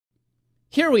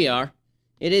Here we are.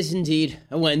 It is indeed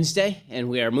a Wednesday, and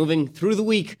we are moving through the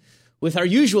week with our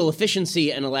usual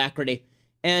efficiency and alacrity.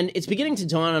 And it's beginning to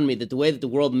dawn on me that the way that the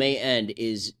world may end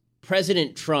is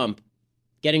President Trump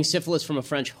getting syphilis from a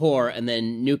French whore and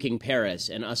then nuking Paris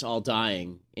and us all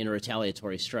dying in a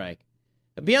retaliatory strike.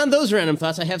 But beyond those random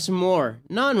thoughts, I have some more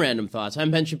non-random thoughts.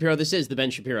 I'm Ben Shapiro. This is The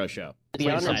Ben Shapiro Show.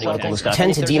 Beyond political stuff,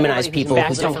 tend to demonize people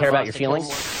who don't care about your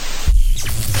feelings.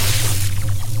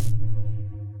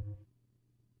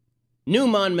 New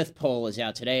Monmouth poll is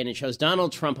out today, and it shows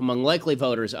Donald Trump among likely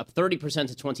voters up 30%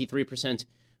 to 23%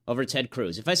 over Ted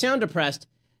Cruz. If I sound depressed,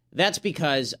 that's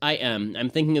because I am. I'm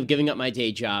thinking of giving up my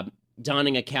day job,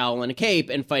 donning a cowl and a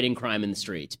cape, and fighting crime in the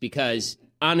streets. Because,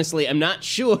 honestly, I'm not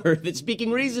sure that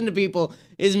speaking reason to people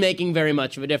is making very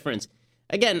much of a difference.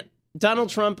 Again, Donald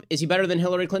Trump, is he better than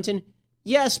Hillary Clinton?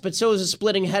 Yes, but so is a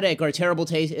splitting headache or a terrible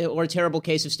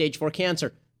case of stage 4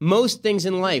 cancer. Most things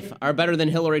in life are better than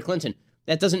Hillary Clinton.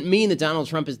 That doesn't mean that Donald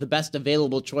Trump is the best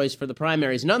available choice for the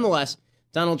primaries. Nonetheless,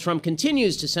 Donald Trump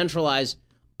continues to centralize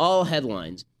all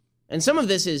headlines. And some of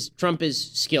this is Trump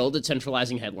is skilled at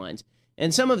centralizing headlines.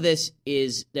 And some of this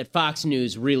is that Fox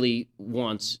News really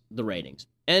wants the ratings.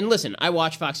 And listen, I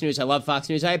watch Fox News. I love Fox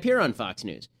News. I appear on Fox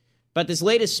News. But this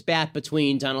latest spat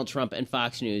between Donald Trump and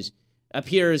Fox News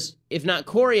appears, if not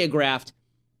choreographed,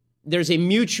 there's a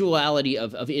mutuality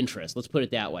of interest. Let's put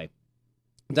it that way.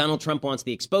 Donald Trump wants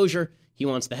the exposure. He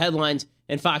wants the headlines,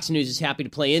 and Fox News is happy to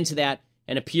play into that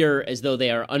and appear as though they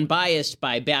are unbiased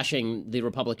by bashing the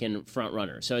Republican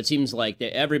frontrunner. So it seems like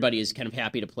everybody is kind of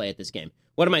happy to play at this game.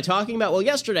 What am I talking about? Well,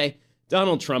 yesterday,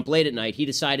 Donald Trump, late at night, he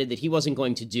decided that he wasn't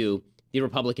going to do the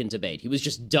Republican debate. He was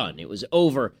just done. It was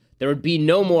over. There would be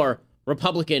no more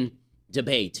Republican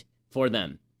debate for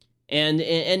them.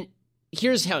 And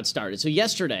here's how it started. So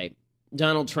yesterday,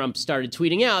 Donald Trump started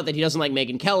tweeting out that he doesn't like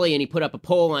Megyn Kelly, and he put up a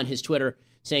poll on his Twitter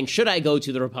saying, should I go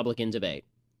to the Republican debate?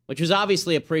 Which was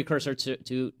obviously a precursor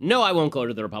to no, I won't go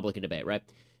to the Republican debate, right?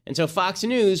 And so Fox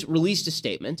News released a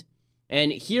statement,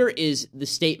 and here is the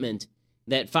statement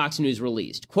that Fox News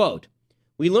released. Quote,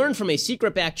 "We learned from a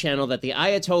secret back channel that the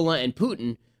Ayatollah and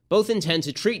Putin both intend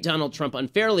to treat Donald Trump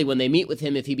unfairly when they meet with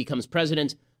him if he becomes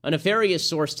president. A nefarious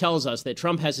source tells us that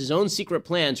Trump has his own secret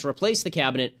plans to replace the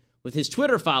cabinet with his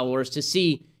Twitter followers to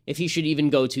see if he should even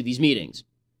go to these meetings."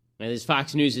 And this is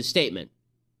Fox News' statement.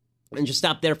 And just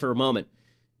stop there for a moment.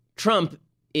 Trump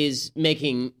is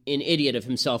making an idiot of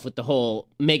himself with the whole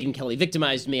Megyn Kelly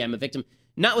victimized me, I'm a victim.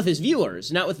 Not with his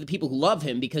viewers, not with the people who love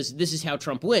him, because this is how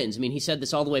Trump wins. I mean, he said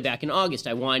this all the way back in August.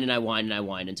 I whine and I whine and I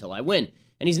whine until I win.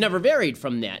 And he's never varied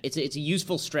from that. It's a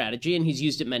useful strategy, and he's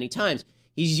used it many times.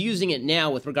 He's using it now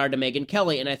with regard to Megyn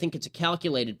Kelly, and I think it's a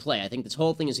calculated play. I think this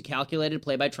whole thing is a calculated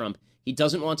play by Trump. He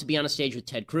doesn't want to be on a stage with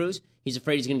Ted Cruz. He's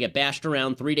afraid he's going to get bashed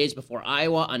around 3 days before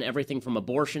Iowa on everything from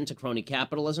abortion to crony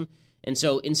capitalism. And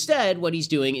so instead, what he's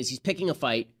doing is he's picking a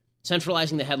fight,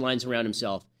 centralizing the headlines around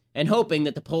himself, and hoping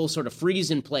that the polls sort of freeze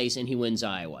in place and he wins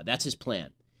Iowa. That's his plan.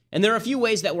 And there are a few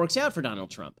ways that works out for Donald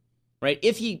Trump, right?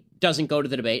 If he doesn't go to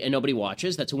the debate and nobody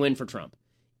watches, that's a win for Trump.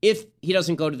 If he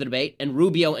doesn't go to the debate and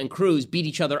Rubio and Cruz beat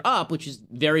each other up, which is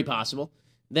very possible,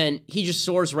 then he just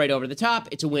soars right over the top.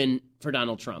 It's a win for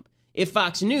Donald Trump. If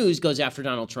Fox News goes after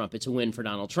Donald Trump, it's a win for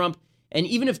Donald Trump. And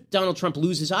even if Donald Trump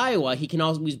loses Iowa, he can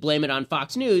always blame it on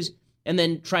Fox News and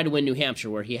then try to win New Hampshire,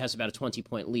 where he has about a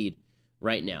 20-point lead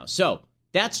right now. So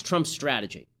that's Trump's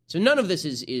strategy. So none of this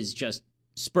is just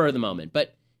spur of the moment.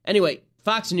 But anyway,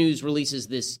 Fox News releases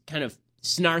this kind of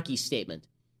snarky statement.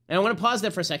 And I want to pause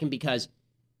there for a second because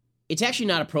it's actually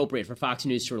not appropriate for Fox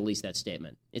News to release that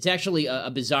statement. It's actually a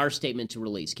bizarre statement to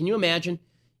release. Can you imagine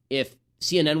if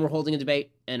CNN were holding a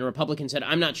debate and a Republican said,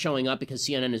 I'm not showing up because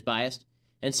CNN is biased?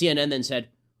 And CNN then said,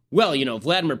 well, you know,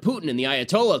 Vladimir Putin and the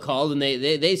Ayatollah called and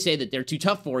they say that they're too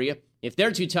tough for you. If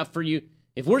they're too tough for you,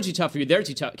 if we're too tough for you, they're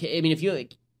too tough. I mean, if you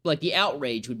like, the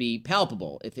outrage would be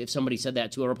palpable if somebody said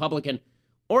that to a Republican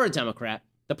or a Democrat.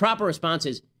 The proper response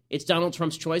is it's Donald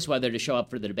Trump's choice whether to show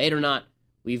up for the debate or not.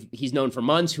 He's known for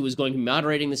months who is going to be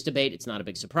moderating this debate. It's not a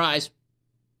big surprise.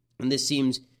 And this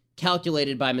seems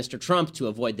calculated by Mr. Trump to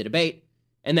avoid the debate.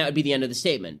 And that would be the end of the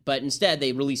statement. But instead,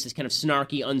 they release this kind of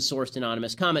snarky, unsourced,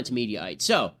 anonymous comment to Mediaite.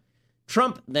 So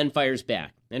Trump then fires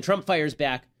back. And Trump fires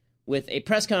back with a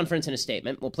press conference and a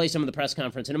statement. We'll play some of the press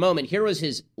conference in a moment. Here was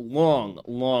his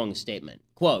long statement.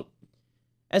 Quote,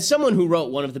 "As someone who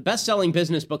wrote one of the best-selling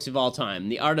business books of all time,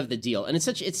 The Art of the Deal," and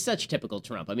it's such typical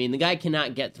Trump. I mean, the guy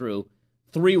cannot get through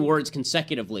 3 words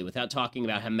consecutively without talking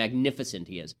about how magnificent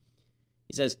he is.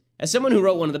 He says, "As someone who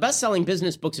wrote one of the best-selling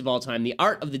business books of all time, The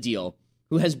Art of the Deal,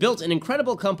 who has built an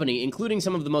incredible company, including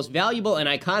some of the most valuable and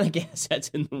iconic assets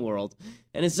in the world,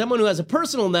 and as someone who has a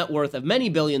personal net worth of many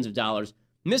billions of dollars,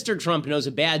 Mr. Trump knows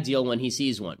a bad deal when he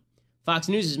sees one. Fox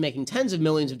News is making tens of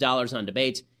millions of dollars on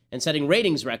debates and setting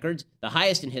ratings records, the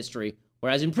highest in history,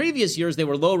 whereas in previous years they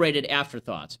were low-rated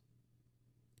afterthoughts.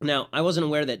 Now, I wasn't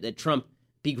aware that Trump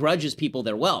begrudges people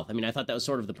their wealth. I mean, I thought that was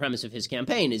sort of the premise of his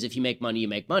campaign, is if you make money, you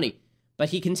make money. But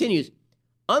he continues,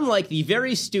 unlike the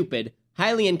very stupid,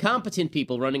 highly incompetent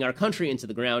people running our country into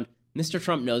the ground, Mr.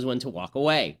 Trump knows when to walk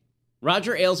away.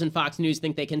 Roger Ailes and Fox News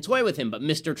think they can toy with him, but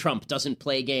Mr. Trump doesn't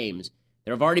play games.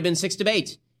 There have already been 6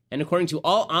 debates, and according to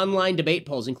all online debate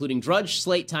polls, including Drudge,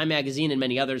 Slate, Time Magazine, and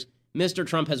many others, Mr.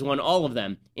 Trump has won all of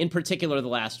them, in particular the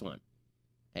last one.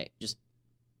 Hey, just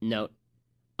note,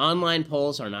 online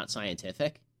polls are not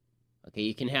scientific. Okay,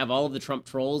 you can have all of the Trump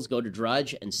trolls go to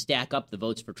Drudge and stack up the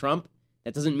votes for Trump.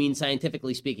 That doesn't mean,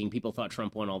 scientifically speaking, people thought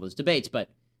Trump won all those debates, but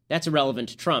that's irrelevant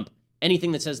to Trump.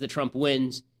 Anything that says that Trump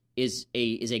wins is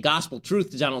a gospel truth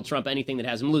to Donald Trump. Anything that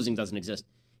has him losing doesn't exist.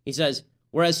 He says,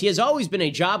 whereas he has always been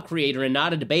a job creator and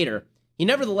not a debater, he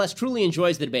nevertheless truly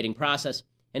enjoys the debating process,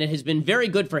 and it has been very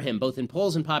good for him, both in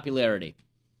polls and popularity.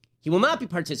 He will not be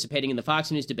participating in the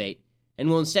Fox News debate, and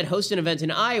will instead host an event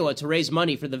in Iowa to raise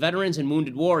money for the veterans and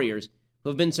wounded warriors who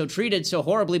have been so treated so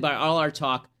horribly by our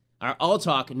all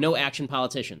talk, no action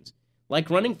politicians. Like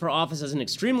running for office as an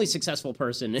extremely successful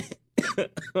person,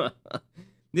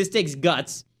 this takes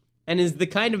guts and is the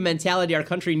kind of mentality our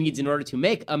country needs in order to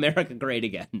make America great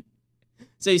again.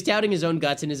 So he's touting his own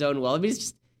guts and his own will. I mean,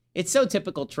 it's so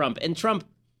typical Trump. And Trump,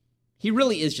 he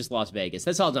really is just Las Vegas.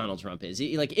 That's all Donald Trump is.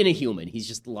 Like, in a human, he's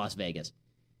just Las Vegas.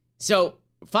 So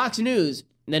Fox News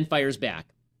then fires back.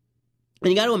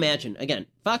 And you got to imagine, again,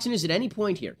 Fox News at any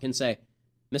point here can say,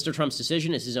 Mr. Trump's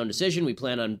decision is his own decision. We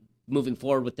plan on moving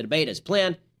forward with the debate as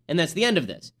planned, and that's the end of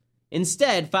this.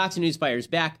 Instead, Fox News fires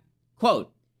back,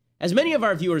 quote, as many of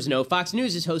our viewers know, Fox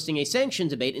News is hosting a sanctioned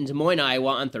debate in Des Moines,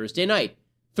 Iowa on Thursday night,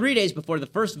 3 days before the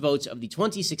first votes of the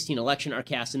 2016 election are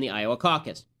cast in the Iowa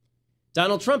caucus.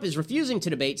 Donald Trump is refusing to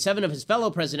debate 7 of his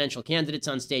fellow presidential candidates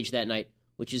on stage that night,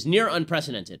 which is near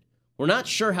unprecedented. We're not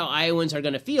sure how Iowans are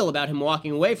going to feel about him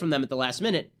walking away from them at the last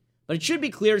minute, but it should be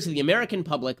clear to the American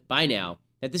public by now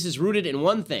that this is rooted in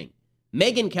one thing: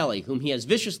 Megyn Kelly, whom he has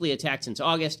viciously attacked since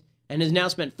August and has now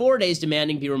spent 4 days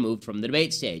demanding be removed from the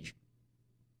debate stage.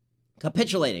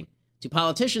 Capitulating to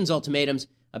politicians' ultimatums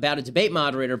about a debate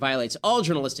moderator violates all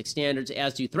journalistic standards,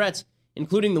 as do threats,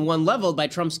 including the one leveled by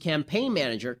Trump's campaign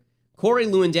manager, Corey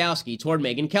Lewandowski, toward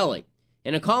Megyn Kelly.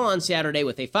 In a call on Saturday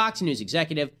with a Fox News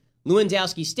executive,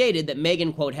 Lewandowski stated that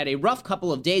Megyn, quote, had a rough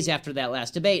couple of days after that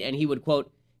last debate, and he would,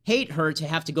 quote, hate her to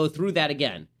have to go through that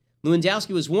again.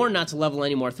 Lewandowski was warned not to level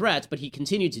any more threats, but he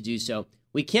continued to do so.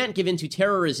 We can't give in to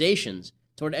terrorizations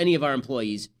toward any of our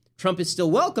employees. Trump is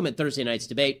still welcome at Thursday night's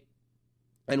debate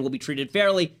and will be treated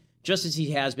fairly, just as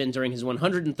he has been during his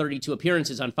 132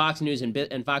 appearances on Fox News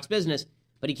and Fox Business,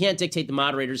 but he can't dictate the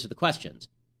moderators of the questions.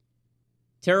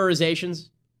 Terrorizations?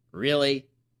 Really?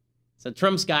 So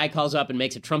Trump's guy calls up and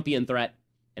makes a Trumpian threat,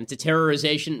 and it's a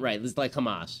terrorization? Right, it's like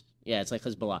Hamas. Yeah, it's like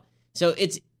Hezbollah. So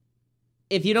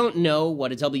if you don't know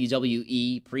what a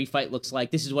WWE pre-fight looks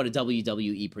like, this is what a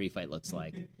WWE pre-fight looks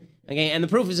like. Okay, and the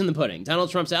proof is in the pudding. Donald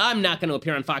Trump said, I'm not going to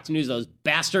appear on Fox News, those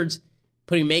bastards,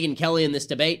 putting Megyn Kelly in this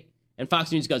debate. And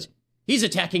Fox News goes, he's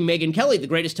attacking Megyn Kelly, the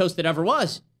greatest host that ever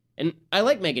was. And I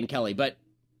like Megyn Kelly, but,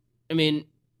 I mean,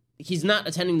 he's not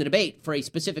attending the debate for a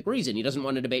specific reason. He doesn't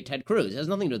want to debate Ted Cruz. It has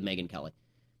nothing to do with Megyn Kelly.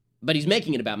 But he's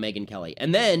making it about Megyn Kelly.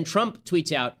 And then Trump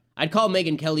tweets out, I'd call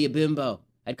Megyn Kelly a bimbo.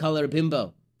 I'd call her a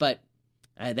bimbo. But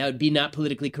that would be not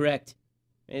politically correct.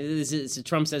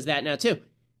 Trump says that now, too.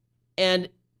 And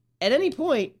at any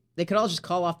point, they could all just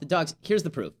call off the dogs. Here's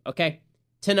the proof, okay?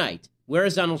 Tonight, where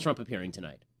is Donald Trump appearing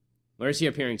tonight? Where is he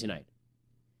appearing tonight?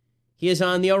 He is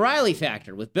on the O'Reilly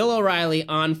Factor with Bill O'Reilly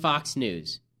on Fox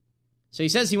News. So he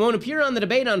says he won't appear on the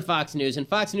debate on Fox News, and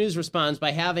Fox News responds by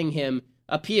having him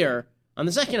appear on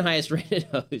the second highest rated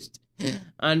host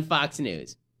on Fox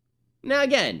News. Now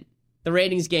again, the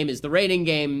ratings game is the rating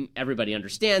game. Everybody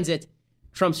understands it.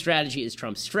 Trump's strategy is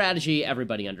Trump's strategy.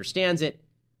 Everybody understands it.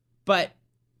 But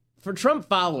for Trump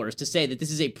followers to say that this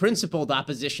is a principled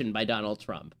opposition by Donald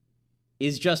Trump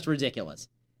is just ridiculous.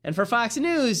 And for Fox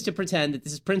News to pretend that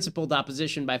this is principled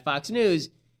opposition by Fox News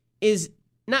is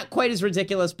not quite as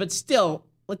ridiculous, but still,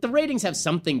 like, the ratings have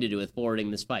something to do with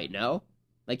forwarding this fight, no?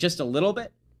 Like, just a little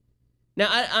bit?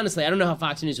 Now, honestly, I don't know how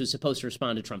Fox News was supposed to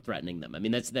respond to Trump threatening them. I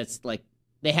mean, that's like,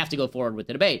 they have to go forward with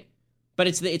the debate. But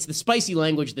it's the spicy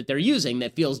language that they're using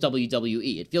that feels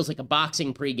WWE. It feels like a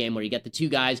boxing pregame where you get the two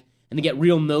guys and they get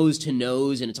real nose to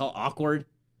nose and it's all awkward.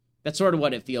 That's sort of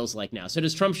what it feels like now. So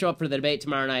does Trump show up for the debate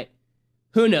tomorrow night?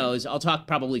 Who knows? I'll talk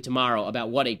probably tomorrow about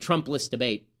what a Trump-less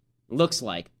debate looks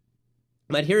like.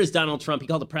 But here is Donald Trump. He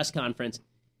called a press conference,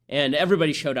 and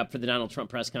everybody showed up for the Donald Trump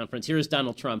press conference. Here is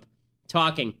Donald Trump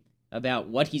talking about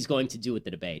what he's going to do with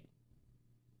the debate.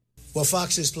 Well,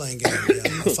 Fox is playing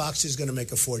games. Fox is going to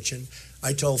make a fortune.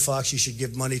 I told Fox you should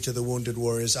give money to the wounded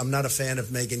warriors. I'm not a fan of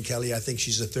Megyn Kelly. I think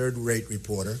she's a third-rate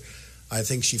reporter. I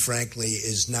think she, frankly,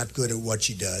 is not good at what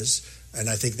she does, and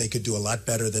I think they could do a lot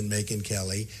better than Megyn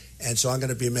Kelly. And so I'm going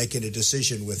to be making a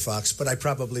decision with Fox, but I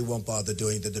probably won't bother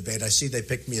doing the debate. I see they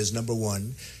picked me as number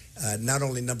one, not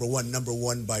only number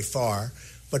one by far,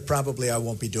 but probably I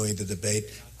won't be doing the debate.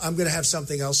 I'm going to have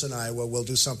something else in Iowa. We'll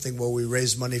do something where we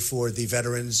raise money for the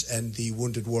veterans and the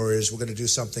wounded warriors. We're going to do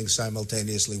something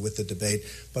simultaneously with the debate,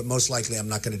 but most likely I'm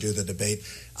not going to do the debate.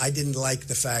 I didn't like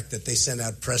the fact that they sent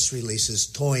out press releases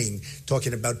talking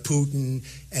about Putin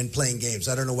and playing games.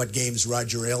 I don't know what games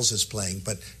Roger Ailes is playing,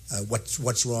 but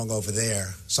what's wrong over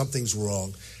there? Something's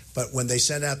wrong. But when they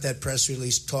sent out that press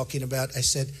release talking about, I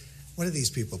said, what are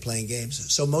these people playing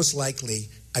games? So most likely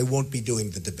I won't be doing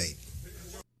the debate.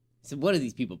 So what are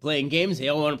these people playing games? They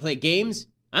all want to play games?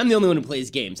 I'm the only one who plays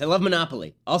games. I love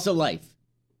Monopoly. Also Life.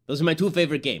 Those are my two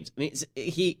favorite games. I mean,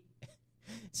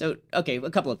 okay, a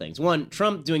couple of things. One,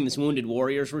 Trump doing this Wounded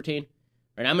Warriors routine.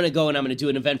 Right, I'm going to go and I'm going to do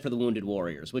an event for the Wounded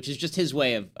Warriors, which is just his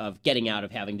way of getting out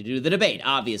of having to do the debate,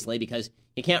 obviously, because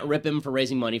you can't rip him for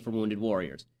raising money for Wounded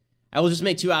Warriors. I will just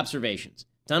make two observations.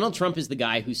 Donald Trump is the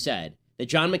guy who said that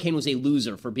John McCain was a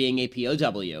loser for being a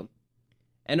POW.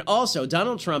 And also,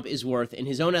 Donald Trump is worth, in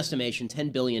his own estimation,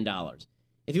 $10 billion.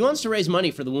 If he wants to raise money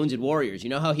for the Wounded Warriors, you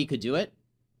know how he could do it?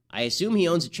 I assume he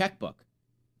owns a checkbook.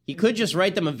 He could just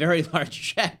write them a very large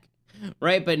check,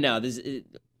 right? But no,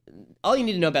 all you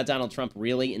need to know about Donald Trump,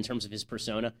 really, in terms of his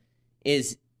persona,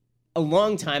 is a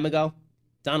long time ago,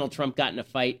 Donald Trump got in a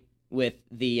fight with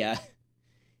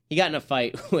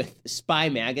Spy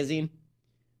Magazine.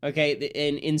 Okay,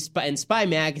 in Spy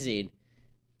Magazine,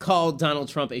 called Donald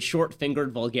Trump a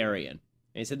short-fingered vulgarian.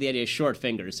 And he said the idea is short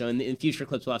fingers. So in future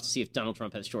clips, we'll have to see if Donald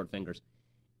Trump has short fingers.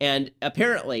 And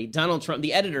apparently, Donald Trump,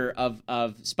 the editor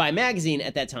of Spy Magazine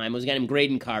at that time, was a guy named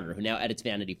Graydon Carter, who now edits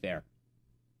Vanity Fair.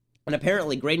 And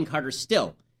apparently, Graydon Carter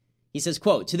still, he says,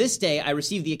 quote, "To this day, I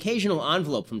receive the occasional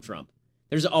envelope from Trump.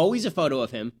 There's always a photo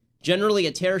of him, generally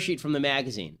a tear sheet from the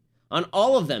magazine. On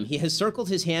all of them, he has circled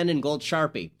his hand in gold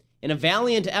Sharpie in a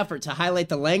valiant effort to highlight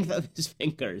the length of his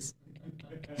fingers."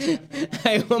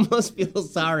 I almost feel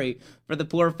sorry for the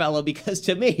poor fellow because,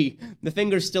 to me, the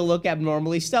fingers still look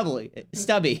abnormally stubby.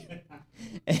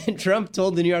 And Trump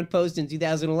told the New York Post in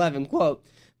 2011, quote,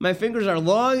 "My fingers are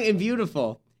long and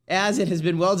beautiful, as it has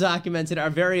been well documented are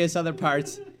various other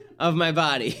parts of my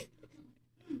body."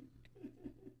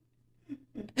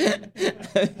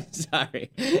 I'm sorry.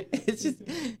 It's just,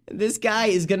 this guy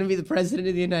is going to be the president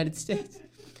of the United States.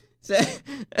 So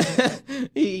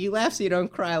he laughs so you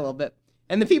don't cry a little bit.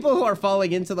 And the people who are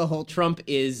falling into the whole Trump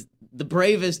is the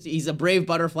bravest. He's a brave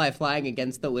butterfly flying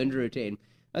against the wind routine.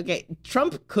 Okay,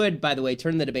 Trump could, by the way,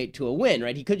 turn the debate to a win,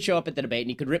 right? He could show up at the debate and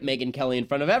he could rip Megyn Kelly in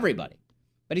front of everybody.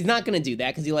 But he's not going to do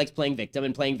that because he likes playing victim,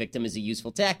 and playing victim is a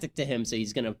useful tactic to him, so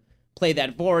he's going to play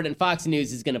that forward, and Fox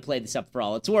News is going to play this up for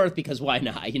all it's worth because why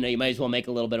not? You might as well make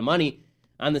a little bit of money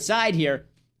on the side here.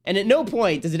 And at no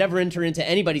point does it ever enter into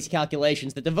anybody's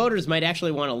calculations that the voters might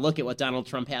actually want to look at what Donald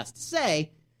Trump has to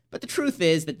say. But the truth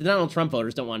is that the Donald Trump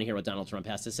voters don't want to hear what Donald Trump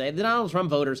has to say. The Donald Trump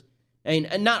voters, I mean,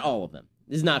 not all of them.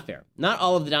 This is not fair. Not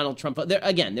all of the Donald Trump.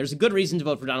 Again, there's a good reason to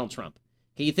vote for Donald Trump.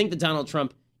 Okay, you think that Donald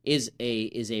Trump is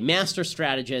a master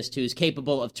strategist who's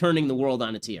capable of turning the world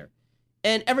on its ear.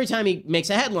 And every time he makes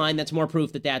a headline, that's more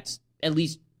proof that that's at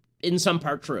least in some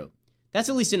part true. That's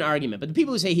at least an argument. But the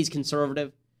people who say he's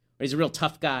conservative, or he's a real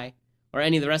tough guy, or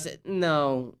any of the rest,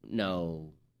 no.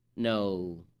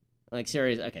 Like,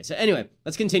 serious. Okay, so anyway,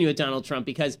 let's continue with Donald Trump,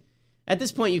 because at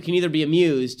this point you can either be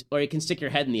amused or you can stick your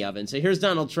head in the oven. So here's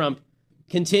Donald Trump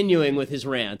continuing with his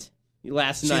rant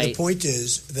last night. The point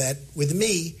is that with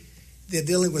me, they're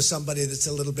dealing with somebody that's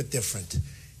a little bit different.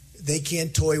 They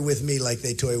can't toy with me like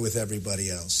they toy with everybody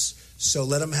else. So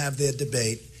let them have their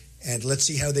debate, and let's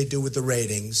see how they do with the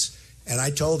ratings. And I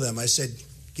told them, I said,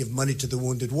 give money to the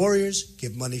wounded warriors,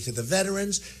 give money to the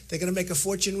veterans. They're going to make a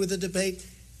fortune with the debate.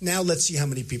 Now let's see how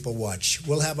many people watch.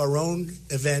 We'll have our own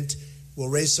event. We'll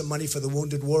raise some money for the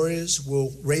wounded warriors.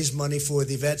 We'll raise money for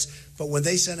the vets. But when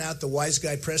they sent out the wise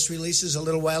guy press releases a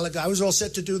little while ago, I was all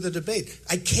set to do the debate.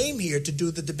 I came here to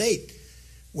do the debate.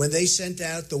 When they sent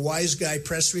out the wise guy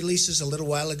press releases a little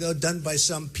while ago, done by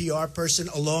some PR person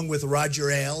along with Roger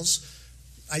Ailes,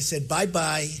 I said,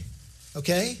 bye-bye,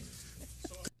 okay?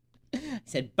 I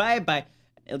said, bye-bye.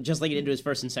 Just like he did to his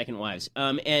first and second wives.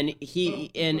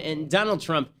 And Donald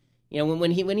Trump,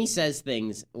 when he says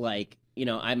things like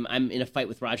I'm in a fight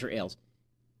with Roger Ailes.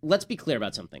 Let's be clear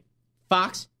about something.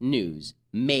 Fox News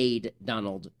made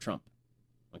Donald Trump.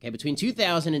 Okay, between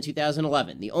 2000 and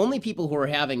 2011, the only people who were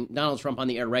having Donald Trump on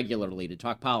the air regularly to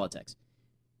talk politics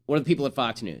were the people at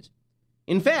Fox News.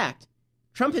 In fact,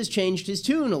 Trump has changed his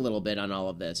tune a little bit on all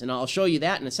of this, and I'll show you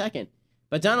that in a second.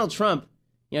 But Donald Trump,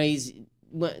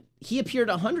 he appeared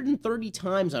 130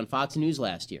 times on Fox News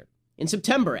last year. In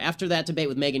September, after that debate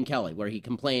with Megyn Kelly, where he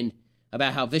complained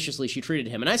about how viciously she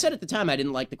treated him. And I said at the time I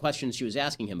didn't like the questions she was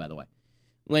asking him, by the way.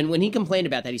 When he complained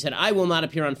about that, he said, I will not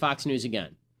appear on Fox News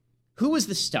again. Who was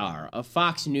the star of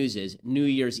Fox News' New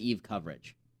Year's Eve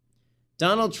coverage?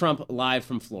 Donald Trump live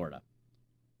from Florida.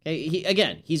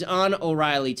 Okay, he's on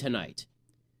O'Reilly tonight.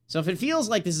 So if it feels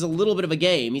like this is a little bit of a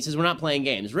game, he says, we're not playing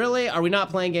games. Really? Are we not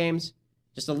playing games?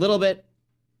 Just a little bit?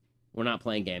 We're not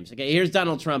playing games. Okay, here's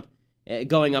Donald Trump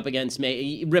going up against,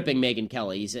 ripping Megyn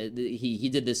Kelly. He said he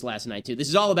did this last night, too. This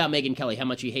is all about Megyn Kelly, how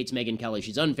much he hates Megyn Kelly.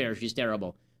 She's unfair. She's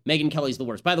terrible. Megyn Kelly's the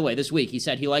worst. By the way, this week he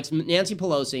said he likes Nancy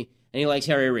Pelosi and he likes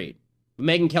Harry Reid. But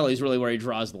Megyn Kelly's really where he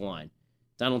draws the line.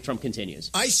 Donald Trump continues.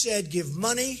 I said give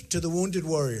money to the wounded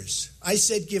warriors. I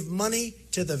said give money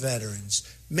to the veterans.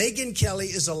 Megyn Kelly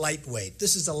is a lightweight.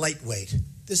 This is a lightweight.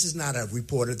 This is not a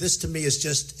reporter. This, to me, is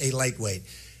just a lightweight.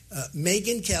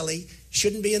 Megyn Kelly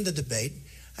shouldn't be in the debate.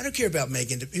 I don't care about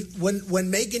Megyn.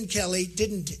 When Megyn Kelly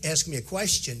didn't ask me a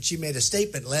question, she made a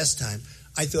statement last time.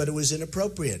 I thought it was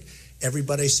inappropriate.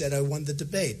 Everybody said I won the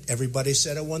debate. Everybody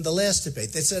said I won the last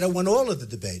debate. They said I won all of the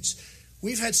debates.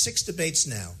 We've had 6 debates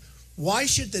now. Why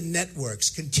should the networks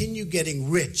continue getting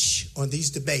rich on these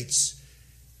debates?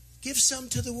 Give some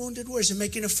to the wounded warriors. They're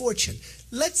making a fortune.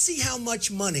 Let's see how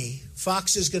much money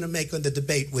Fox is going to make on the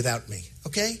debate without me,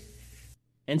 okay?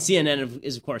 And CNN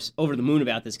is, of course, over the moon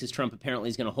about this because Trump apparently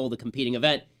is going to hold a competing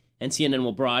event, and CNN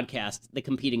will broadcast the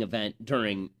competing event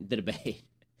during the debate.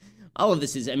 All of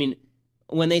this is,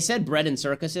 when they said bread and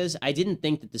circuses, I didn't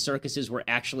think that the circuses were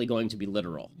actually going to be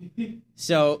literal.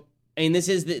 So, this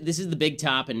is the big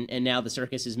top, and now the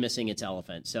circus is missing its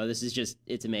elephant. So this is just,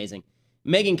 it's amazing.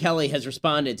 Megyn Kelly has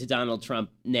responded to Donald Trump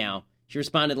now. She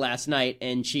responded last night,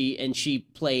 and she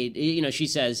played, she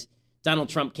says Donald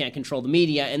Trump can't control the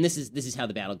media, and this is how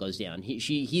the battle goes down.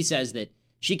 He says that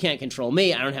she can't control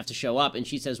me, I don't have to show up, and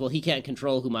she says, well, he can't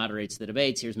control who moderates the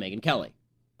debates. Here's Megyn Kelly.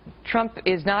 Trump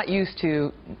is not used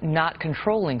to not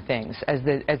controlling things as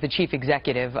the chief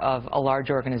executive of a large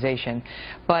organization,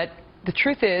 but the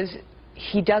truth is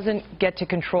he doesn't get to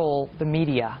control the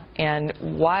media. And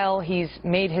while he's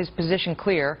made his position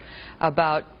clear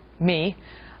about me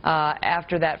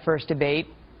after that first debate,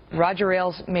 Roger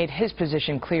Ailes made his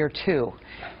position clear too.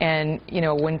 And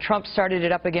when Trump started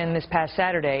it up again this past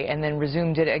Saturday and then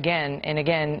resumed it again and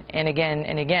again and again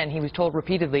and again, he was told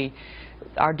repeatedly,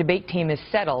 our debate team is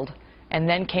settled. And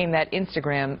then came that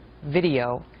Instagram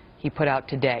video he put out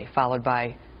today, followed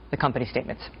by the company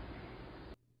statements.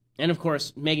 And of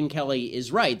course, Megyn Kelly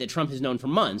is right that Trump has known for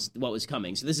months what was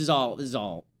coming. So this is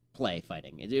all play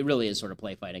fighting. It really is sort of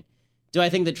play fighting. Do I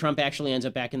think that Trump actually ends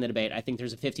up back in the debate? I think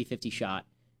there's a 50-50 shot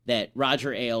that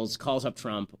Roger Ailes calls up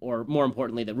Trump, or more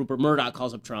importantly, that Rupert Murdoch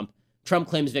calls up Trump. Trump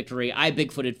claims victory. I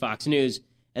bigfooted Fox News,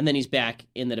 and then he's back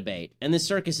in the debate. And this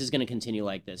circus is going to continue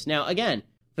like this. Now, again,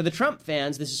 for the Trump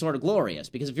fans, this is sort of glorious,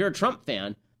 because if you're a Trump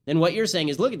fan, then what you're saying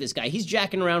is, look at this guy. He's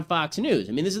jacking around Fox News.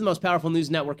 This is the most powerful news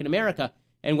network in America.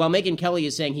 And while Megyn Kelly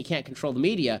is saying he can't control the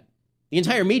media, the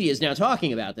entire media is now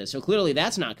talking about this. So clearly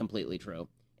that's not completely true.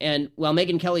 And while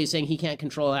Megyn Kelly is saying he can't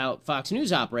control how Fox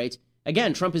News operates,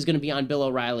 again, Trump is going to be on Bill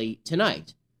O'Reilly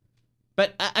tonight.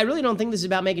 But I really don't think this is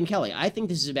about Megyn Kelly. I think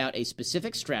this is about a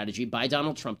specific strategy by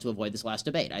Donald Trump to avoid this last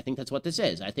debate. I think that's what this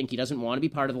is. I think he doesn't want to be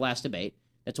part of the last debate.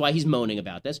 That's why he's moaning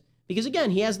about this. Because, again,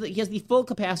 he has the full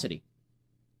capacity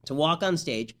to walk on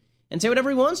stage and say whatever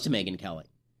he wants to Megyn Kelly.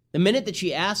 The minute that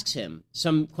she asks him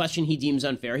some question he deems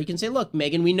unfair, he can say, look,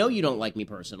 Megyn, we know you don't like me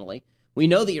personally. We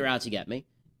know that you're out to get me.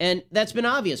 And that's been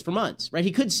obvious for months, right?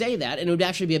 He could say that, and it would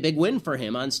actually be a big win for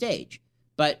him on stage.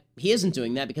 But he isn't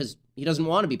doing that because he doesn't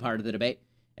want to be part of the debate.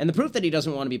 And the proof that he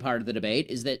doesn't want to be part of the debate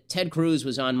is that Ted Cruz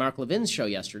was on Mark Levin's show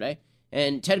yesterday,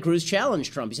 and Ted Cruz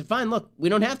challenged Trump. He said, fine, look, we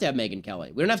don't have to have Megyn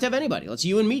Kelly. We don't have to have anybody. Let's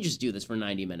you and me just do this for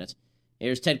 90 minutes.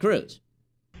 Here's Ted Cruz.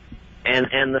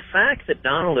 And the fact that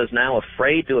Donald is now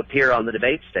afraid to appear on the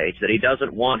debate stage, that he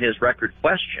doesn't want his record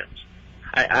questions,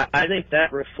 I think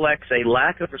that reflects a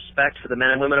lack of respect for the men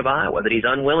and women of Iowa, that he's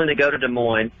unwilling to go to Des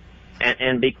Moines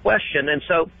and be questioned. And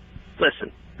so,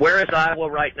 listen, where is Iowa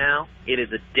right now? It is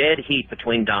a dead heat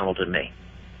between Donald and me.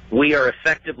 We are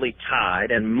effectively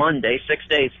tied, and Monday, 6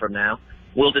 days from now,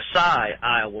 will decide.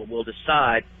 Iowa will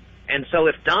decide. And so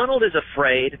if Donald is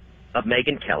afraid of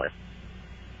Megyn Kelly,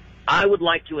 I would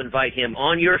like to invite him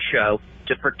on your show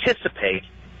to participate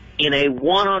in a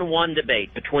one-on-one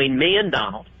debate between me and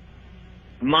Donald,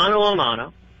 mano a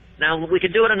mano. Now, we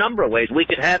could do it a number of ways. We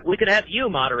could have you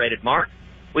moderated, Mark.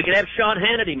 We could have Sean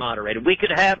Hannity moderated. We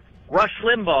could have Rush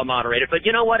Limbaugh moderated. But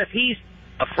you know what? If he's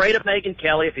afraid of Megyn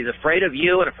Kelly, if he's afraid of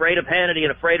you and afraid of Hannity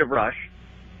and afraid of Rush,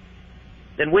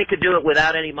 then we could do it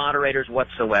without any moderators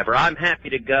whatsoever. I'm happy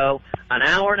to go an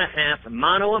hour and a half,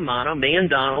 mano a mano, me and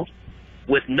Donald,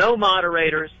 with no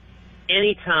moderators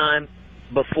anytime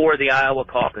before the Iowa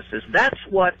caucuses. That's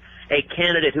what a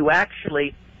candidate who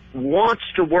actually wants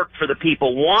to work for the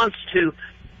people, wants to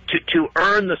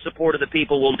earn the support of the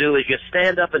people will do, is you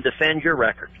stand up and defend your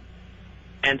record.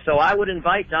 And so I would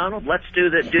invite Donald, let's do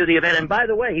the event. And by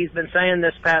the way, he's been saying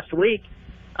this past week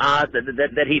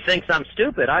that he thinks I'm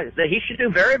stupid. That he should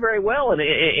do very, very well in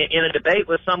a debate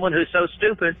with someone who's so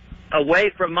stupid,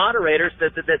 away from moderators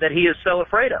that he is so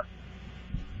afraid of.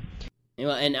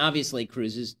 Well, and obviously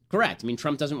Cruz is correct. I mean,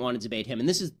 Trump doesn't want to debate him, and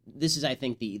this is I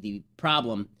think the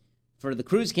problem for the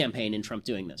Cruz campaign in Trump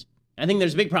doing this. I think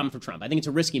there's a big problem for Trump. I think it's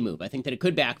a risky move. I think that it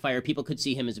could backfire. People could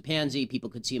see him as a pansy.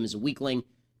 People could see him as a weakling.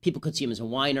 People could see him as a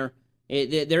whiner.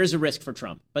 There is a risk for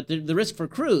Trump. But the risk for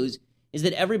Cruz is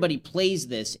that everybody plays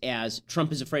this as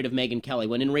Trump is afraid of Megyn Kelly,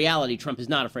 when in reality, Trump is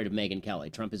not afraid of Megyn Kelly.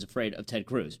 Trump is afraid of Ted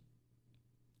Cruz.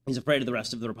 He's afraid of the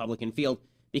rest of the Republican field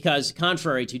because,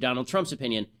 contrary to Donald Trump's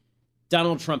opinion,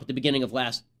 Donald Trump at the beginning of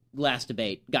last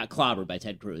debate got clobbered by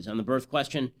Ted Cruz. On the birth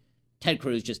question, Ted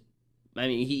Cruz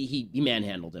he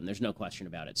manhandled him. There's no question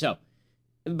about it. So,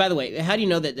 by the way, how do you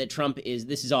know that Trump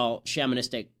this is all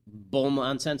shamanistic bull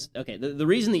nonsense? Okay, the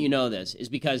reason that you know this is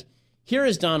because here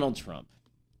is Donald Trump,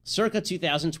 circa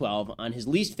 2012, on his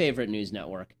least favorite news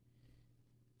network,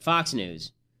 Fox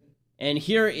News. And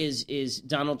here is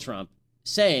Donald Trump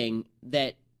saying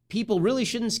that people really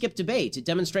shouldn't skip debates. It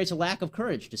demonstrates a lack of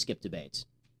courage to skip debates.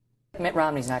 Mitt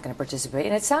Romney's not going to participate,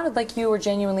 and it sounded like you were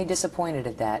genuinely disappointed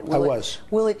at that.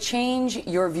 Will it change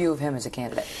your view of him as a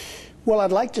candidate? Well,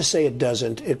 I'd like to say it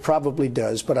doesn't. It probably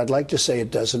does, but I'd like to say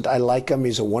it doesn't. I like him.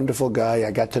 He's a wonderful guy.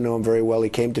 I got to know him very well. He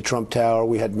came to Trump Tower.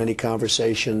 We had many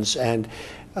conversations, and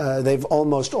they've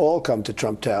almost all come to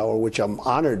Trump Tower, which I'm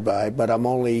honored by, but I'm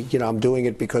only, I'm doing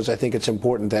it because I think it's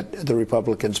important that the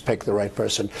Republicans pick the right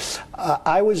person.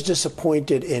 I was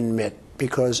disappointed in Mitt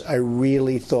because I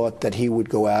really thought that he would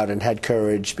go out and had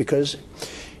courage, because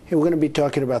we're going to be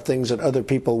talking about things that other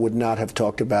people would not have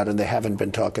talked about, and they haven't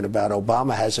been talking about.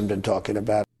 Obama hasn't been talking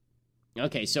about.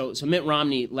 Okay, so Mitt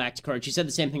Romney lacked courage. He said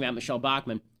the same thing about Michelle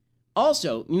Bachmann.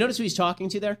 Also, you notice who he's talking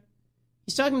to there?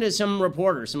 He's talking to some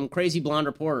reporter, some crazy blonde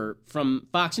reporter from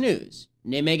Fox News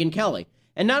named Megyn Kelly.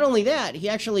 And not only that, he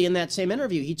actually, in that same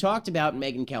interview, he talked about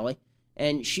Megyn Kelly,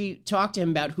 and she talked to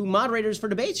him about who moderators for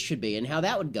debates should be and how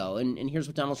that would go. And here's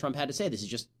what Donald Trump had to say. This is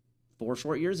just 4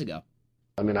 short years ago.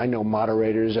 I mean, I know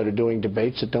moderators that are doing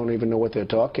debates that don't even know what they're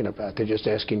talking about. They're just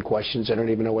asking questions. They don't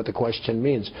even know what the question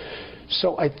means.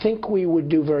 So I think we would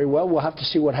do very well. We'll have to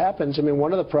see what happens. I mean,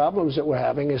 one of the problems that we're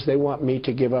having is they want me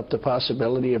to give up the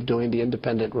possibility of doing the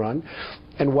independent run.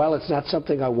 And while it's not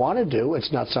something I want to do,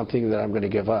 it's not something that I'm going to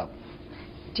give up.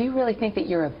 Do you really think that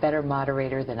you're a better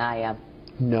moderator than I am?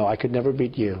 No, I could never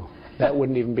beat you. That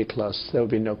wouldn't even be close. There would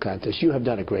be no contest. You have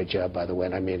done a great job, by the way,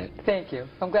 and I mean it. Thank you.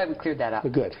 I'm glad we cleared that up. We're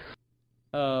good.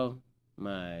 Oh,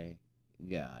 my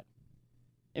God.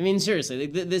 I mean, seriously,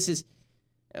 this is,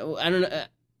 I don't know,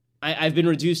 I've been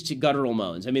reduced to guttural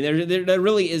moans. I mean, there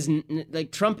really is,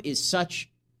 like, Trump is such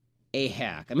a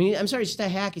hack. I mean, I'm sorry, he's just a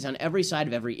hack. He's on every side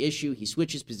of every issue. He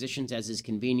switches positions as is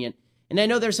convenient. And I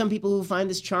know there are some people who find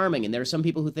this charming, and there are some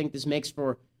people who think this makes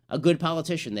for a good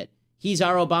politician, that he's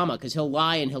our Obama because he'll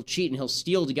lie and he'll cheat and he'll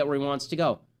steal to get where he wants to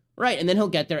go. Right, and then he'll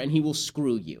get there and he will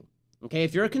screw you. Okay,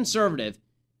 if you're a conservative,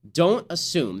 don't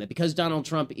assume that because Donald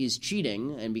Trump is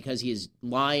cheating and because he is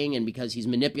lying and because he's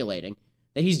manipulating,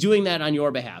 that he's doing that on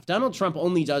your behalf. Donald Trump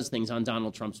only does things on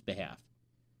Donald Trump's behalf,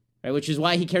 right? Which is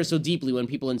why he cares so deeply when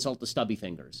people insult the stubby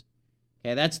fingers.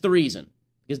 Okay, that's the reason.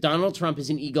 Because Donald Trump is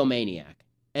an egomaniac.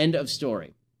 End of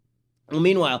story. Well,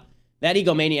 meanwhile, that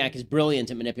egomaniac is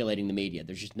brilliant at manipulating the media.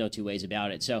 There's just no two ways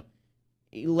about it. So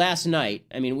last night,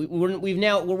 I mean,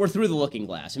 we're through the looking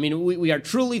glass. I mean, we are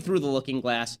truly through the looking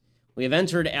glass. We have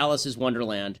entered Alice's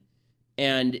Wonderland,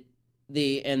 and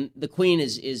the Queen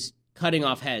is cutting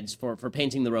off heads for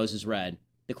painting the roses red.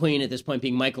 The Queen at this point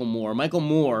being Michael Moore. Michael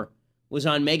Moore was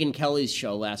on Megyn Kelly's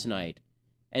show last night,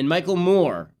 and Michael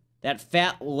Moore, that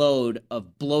fat load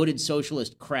of bloated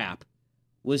socialist crap,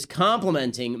 was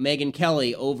complimenting Megyn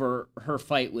Kelly over her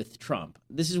fight with Trump.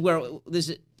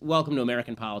 Welcome to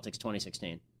American Politics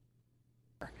 2016.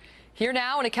 Here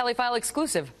now in a Kelly File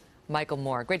exclusive. Michael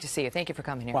Moore. Great to see you. Thank you for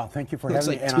coming here. Well, thank you for having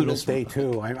me. And on this day,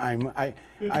 too. I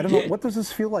don't know. What does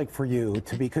this feel like for you?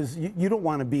 Because you don't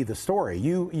want to be the story.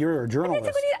 You're a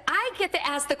journalist. I get to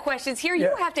ask the questions here.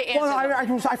 You have to answer.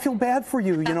 Well, I feel bad for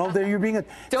you. You know, that you're being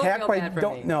attacked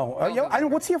by.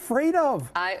 What's he afraid of?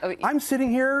 I'm sitting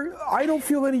here. I don't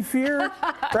feel any fear.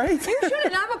 Right? You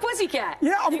shouldn't. I'm a pussycat.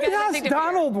 Yeah. Yes,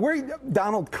 Donald.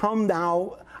 Donald, come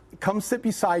now. Come sit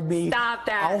beside me. Stop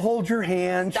that. I'll hold your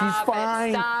hand. She's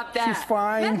fine. Stop that. She's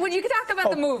fine. When you can talk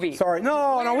about the movie. Sorry.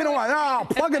 No, we don't want. No,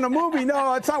 plug in the movie.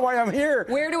 No, that's not why I'm here.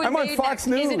 Where do we I'm on Fox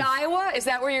News. Is it Iowa? Is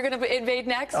that where you're going to invade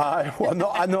next? Well,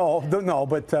 no,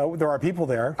 but there are people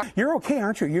there. You're okay,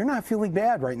 aren't you? You're not feeling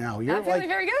bad right now. I'm feeling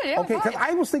very good. Yeah, okay, because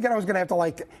I was thinking I was going to have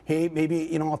to hey,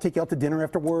 maybe I'll take you out to dinner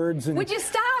afterwards. And, would you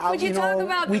stop? Would you talk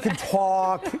about? We can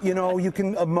talk. You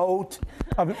can emote.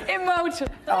 Get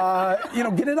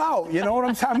it out. You know what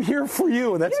I'm saying? I'm here for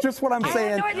you. That's just what I'm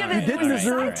saying. You didn't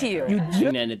deserve to you. You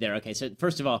ended there. Okay, so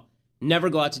first of all, never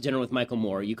go out to dinner with Michael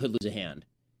Moore. You could lose a hand.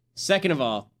 Second of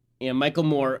all, Michael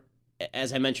Moore,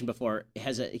 as I mentioned before,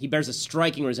 he bears a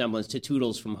striking resemblance to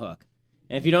Toodles from Hook.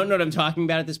 And if you don't know what I'm talking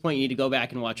about at this point, you need to go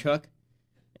back and watch Hook.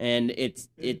 And it's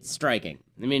striking.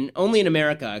 I mean, only in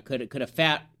America could a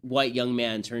fat white young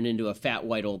man turn into a fat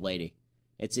white old lady.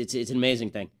 It's an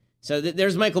amazing thing. So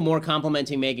there's Michael Moore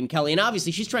complimenting Megyn Kelly, and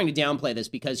obviously she's trying to downplay this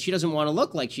because she doesn't want to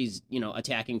look like she's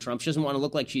attacking Trump. She doesn't want to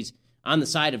look like she's on the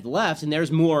side of the left. And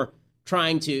there's Moore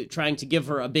trying to give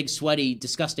her a big, sweaty,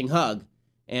 disgusting hug,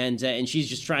 and she's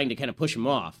just trying to kind of push him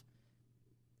off.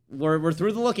 We're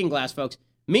through the looking glass, folks.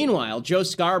 Meanwhile, Joe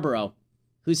Scarborough,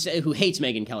 who hates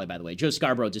Megyn Kelly, by the way, Joe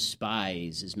Scarborough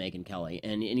despises Megyn Kelly,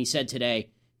 and he said today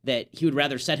that he would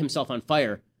rather set himself on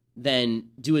fire than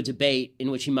do a debate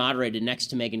in which he moderated next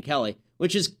to Megyn Kelly,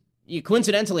 which is,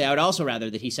 coincidentally, I would also rather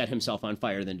that he set himself on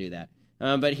fire than do that.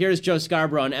 But here's Joe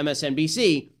Scarborough on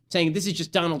MSNBC saying this is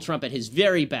just Donald Trump at his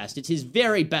very best. It's his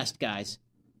very best, guys.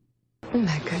 Oh,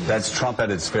 my goodness. That's Trump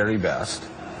at its very best.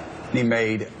 He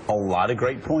made a lot of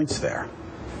great points there,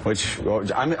 which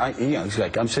I'm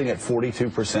sitting at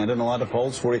 42% in a lot of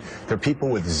polls. There are people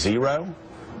with zero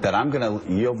that I'm going to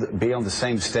be on the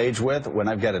same stage with when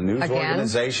I've got a news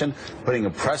organization putting a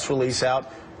press release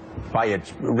out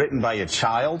written by a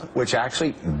child, which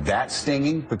actually that's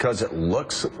stinging because it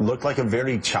looked like a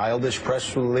very childish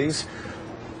press release.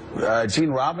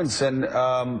 Gene Robinson,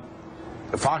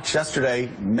 Fox yesterday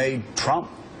made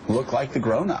Trump look like the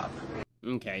grown-up.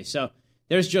 Okay, so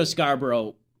there's Joe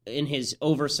Scarborough in his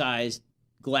oversized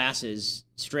glasses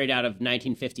straight out of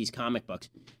 1950s comic books.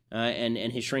 And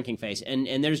his shrinking face.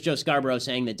 And there's Joe Scarborough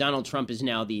saying that Donald Trump is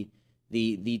now the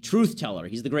truth teller.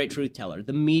 He's the great truth teller.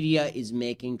 The media is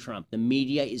making Trump. The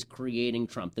media is creating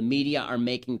Trump. The media are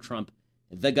making Trump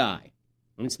the guy.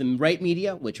 And it's the right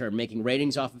media, which are making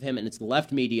ratings off of him, and it's the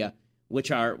left media,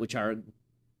 which are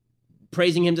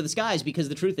praising him to the skies, because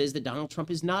the truth is that Donald Trump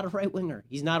is not a right-winger.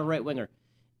 He's not a right-winger.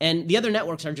 And the other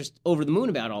networks are just over the moon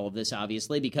about all of this,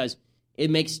 obviously, because it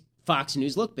makes Fox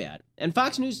News look bad. And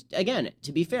Fox News, again,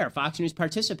 to be fair, Fox News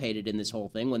participated in this whole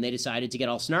thing when they decided to get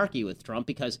all snarky with Trump,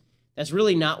 because that's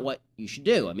really not what you should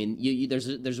do. I mean,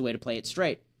 there's a way to play it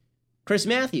straight. Chris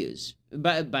Matthews,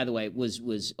 by the way,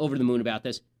 was over the moon about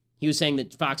this. He was saying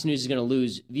that Fox News is going to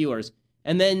lose viewers,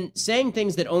 and then saying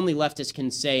things that only leftists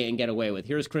can say and get away with.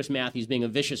 Here's Chris Matthews being a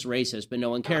vicious racist, but no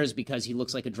one cares because he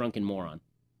looks like a drunken moron.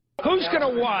 Who's going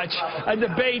to watch a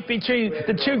debate between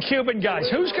the two Cuban guys?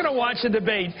 Who's going to watch a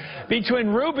debate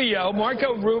between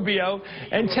Marco Rubio,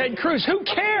 and Ted Cruz? Who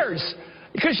cares?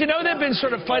 Because, they've been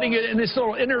sort of fighting in this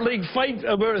little interleague fight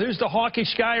over who's the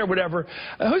hawkish guy or whatever.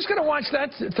 Who's going to watch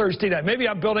that Thursday night? Maybe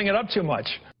I'm building it up too much.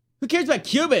 Who cares about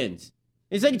Cubans?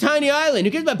 It's like a tiny island.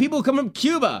 Who cares about people who come from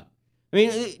Cuba? I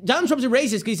mean, Donald Trump's a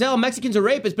racist because he said all Mexicans are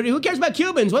rapists, but who cares about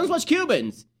Cubans? Why don't watch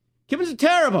Cubans? Cubans are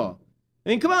terrible. I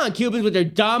mean, come on, Cubans with their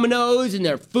dominoes and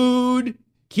their food.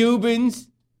 Cubans.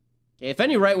 If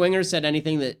any right-winger said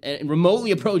anything that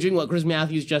remotely approaching what Chris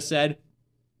Matthews just said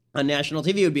on national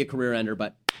TV, it would be a career ender.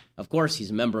 But, of course, he's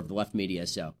a member of the left media,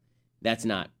 so that's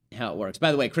not how it works.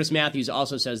 By the way, Chris Matthews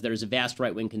also says there's a vast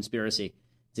right-wing conspiracy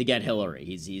to get Hillary.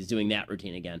 He's doing that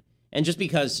routine again. And just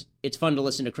because it's fun to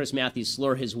listen to Chris Matthews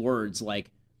slur his words like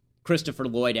Christopher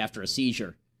Lloyd after a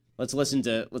seizure, let's listen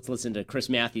to Chris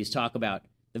Matthews talk about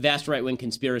the vast right-wing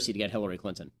conspiracy to get Hillary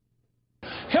Clinton.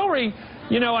 Hillary,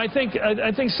 I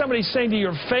think somebody's saying to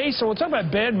your face, so we'll talk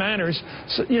about bad manners,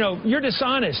 so, you're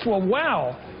dishonest. Well,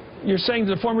 wow. You're saying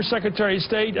to the former Secretary of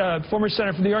State, former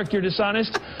Senator from New York, you're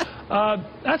dishonest?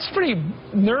 That's pretty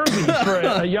nervy for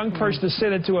a young person to say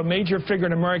that to a major figure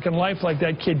in American life like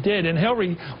that kid did. And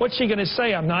Hillary, what's she going to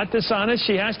say? I'm not dishonest.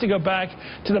 She has to go back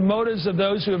to the motives of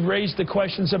those who have raised the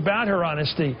questions about her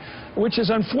honesty, which is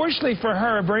unfortunately for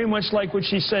her very much like what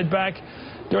she said back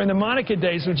during the Monica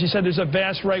days when she said there's a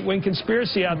vast right-wing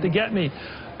conspiracy out to get me.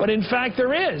 But in fact,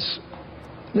 there is.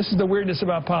 This is the weirdness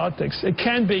about politics. It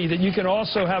can be that you can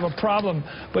also have a problem,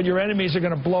 but your enemies are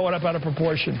going to blow it up out of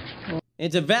proportion.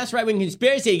 It's a vast right-wing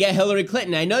conspiracy to get Hillary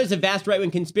Clinton. I know it's a vast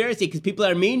right-wing conspiracy because people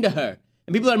are mean to her.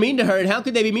 And people are mean to her, and how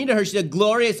could they be mean to her? She's a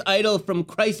glorious idol from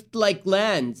Christ-like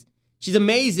lands. She's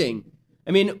amazing.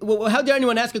 I mean, how dare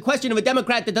anyone ask a question of a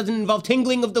Democrat that doesn't involve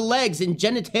tingling of the legs and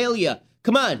genitalia?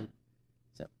 Come on.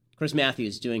 So, Chris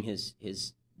Matthews doing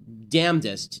his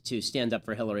damnedest to stand up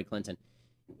for Hillary Clinton.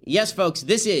 Yes, folks,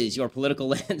 this is your political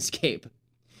landscape.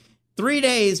 3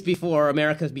 days before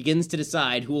America begins to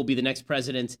decide who will be the next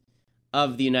president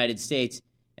of the United States.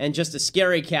 And just a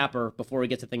scary capper before we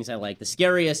get to things I like. The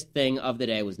scariest thing of the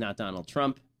day was not Donald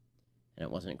Trump, and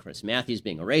it wasn't Chris Matthews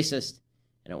being a racist,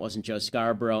 and it wasn't Joe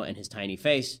Scarborough and his tiny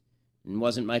face, and it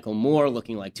wasn't Michael Moore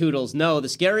looking like Toodles. No, the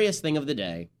scariest thing of the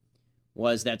day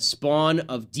was that spawn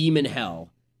of demon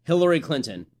hell, Hillary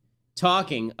Clinton,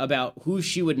 talking about who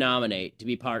she would nominate to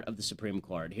be part of the Supreme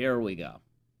Court. Here we go.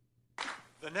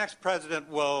 The next president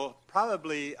will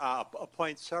probably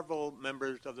appoint several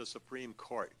members of the Supreme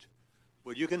Court.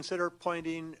 Would you consider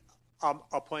appointing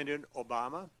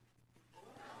Obama?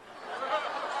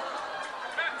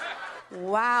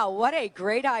 Wow, what a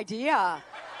great idea.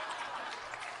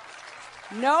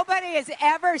 Nobody has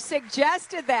ever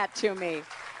suggested that to me.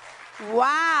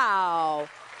 Wow.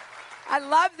 I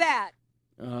love that.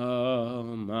 Oh,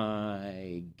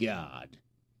 my God.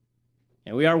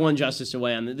 And we are one justice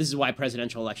away on this is why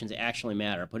presidential elections actually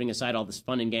matter. Putting aside all this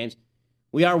fun and games,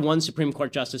 we are one Supreme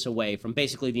Court justice away from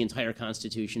basically the entire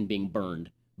Constitution being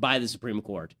burned by the Supreme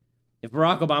Court. If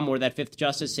Barack Obama were that fifth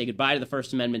justice, say goodbye to the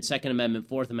First Amendment, Second Amendment,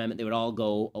 Fourth Amendment, they would all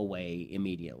go away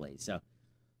immediately. So,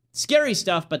 scary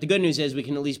stuff, but the good news is we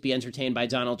can at least be entertained by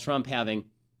Donald Trump having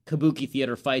kabuki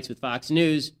theater fights with Fox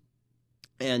News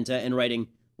and writing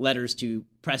letters to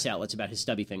press outlets about his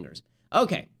stubby fingers.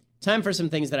 Okay, time for some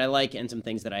things that I like and some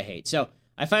things that I hate. So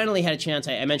I finally had a chance.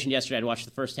 I mentioned yesterday I'd watched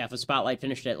the first half of Spotlight,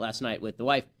 finished it last night with the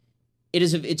wife.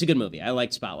 It's a good movie. I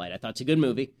liked Spotlight. I thought it's a good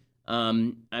movie. I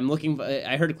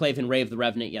heard Clavin rave The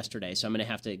Revenant yesterday, so I'm going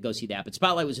to have to go see that. But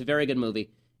Spotlight was a very good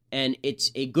movie, and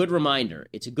it's a good reminder.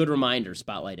 It's a good reminder,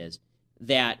 Spotlight is,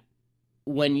 that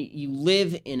when you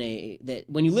live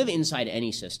inside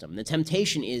any system, the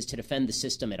temptation is to defend the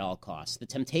system at all costs. The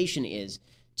temptation is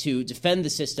to defend the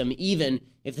system even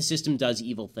if the system does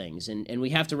evil things. And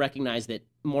we have to recognize that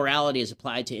morality as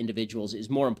applied to individuals is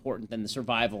more important than the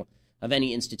survival of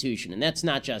any institution. And that's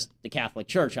not just the Catholic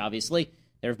Church, obviously.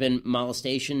 There have been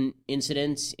molestation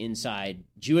incidents inside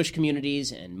Jewish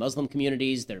communities and Muslim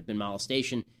communities. There have been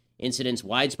molestation incidents,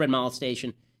 widespread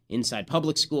molestation inside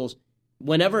public schools.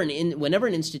 Whenever an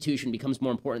institution becomes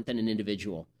more important than an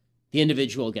individual, the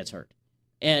individual gets hurt.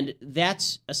 And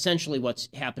that's essentially what's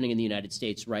happening in the United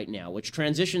States right now, which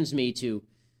transitions me to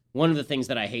one of the things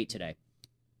that I hate today.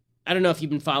 I don't know if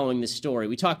you've been following this story.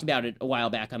 We talked about it a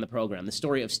while back on the program, the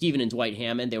story of Stephen and Dwight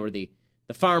Hammond. They were the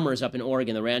farmers up in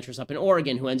Oregon, the ranchers up in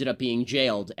Oregon, who ended up being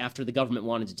jailed after the government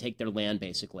wanted to take their land,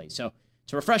 basically. So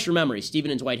to refresh your memory,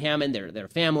 Stephen and Dwight Hammond, they're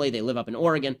family, they live up in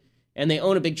Oregon, and they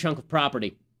own a big chunk of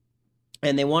property.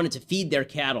 And they wanted to feed their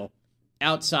cattle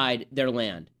outside their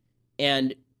land.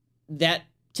 And that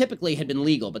typically had been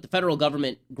legal, but the federal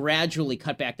government gradually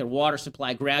cut back their water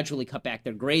supply, gradually cut back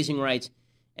their grazing rights,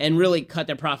 and really cut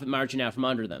their profit margin out from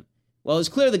under them. Well, it was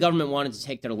clear the government wanted to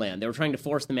take their land. They were trying to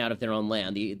force them out of their own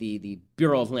land, the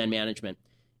Bureau of Land Management.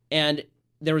 And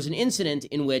there was an incident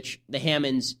in which the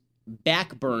Hammonds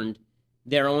backburned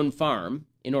their own farm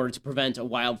in order to prevent a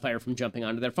wildfire from jumping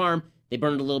onto their farm. They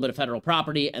burned a little bit of federal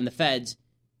property, and the feds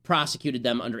prosecuted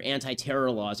them under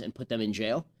anti-terror laws and put them in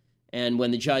jail. And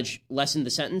when the judge lessened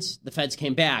the sentence, the feds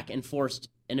came back and forced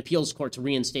an appeals court to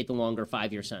reinstate the longer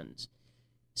 5-year sentence.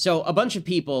 So a bunch of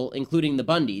people, including the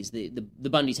Bundys, the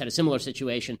Bundys had a similar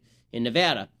situation in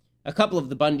Nevada. A couple of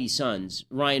the Bundy sons,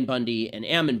 Ryan Bundy and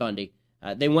Ammon Bundy,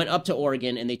 they went up to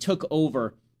Oregon and they took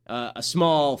over a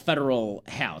small federal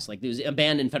house. Like there was an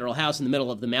abandoned federal house in the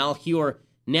middle of the Malheur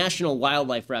National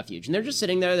Wildlife Refuge. And they're just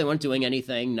sitting there. They weren't doing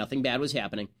anything. Nothing bad was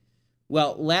happening.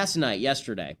 Well,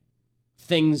 yesterday,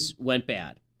 things went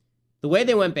bad. The way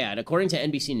they went bad, according to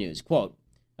NBC News, quote,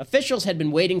 officials had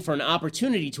been waiting for an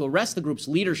opportunity to arrest the group's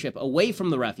leadership away from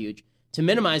the refuge to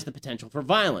minimize the potential for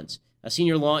violence, a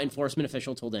senior law enforcement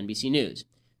official told NBC News.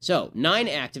 So, 9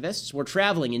 activists were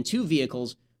traveling in 2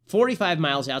 vehicles 45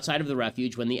 miles outside of the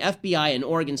refuge when the FBI and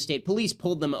Oregon State Police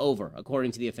pulled them over,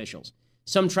 according to the officials.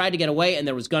 Some tried to get away, and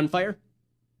there was gunfire.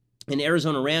 An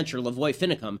Arizona rancher, Lavoy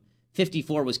Finicum,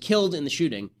 54, was killed in the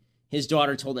shooting, his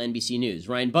daughter told NBC News.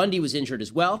 Ryan Bundy was injured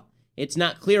as well. It's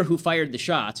not clear who fired the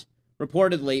shots.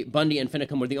 Reportedly, Bundy and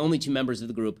Finicum were the only two members of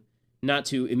the group not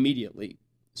to immediately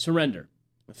surrender.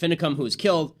 Finicum, who was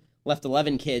killed, left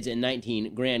 11 kids and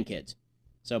 19 grandkids.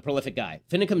 So, prolific guy.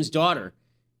 Finicum's daughter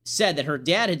said that her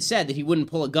dad had said that he wouldn't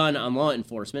pull a gun on law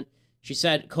enforcement. She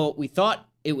said, quote, we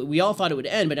all thought it would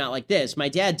end, but not like this. My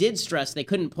dad did stress they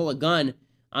couldn't pull a gun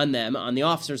on them, on the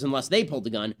officers, unless they pulled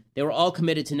the gun. They were all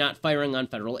committed to not firing on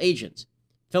federal agents.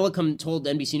 Finicum told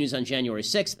NBC News on January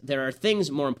 6th, there are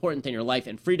things more important than your life,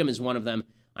 and freedom is one of them.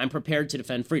 I'm prepared to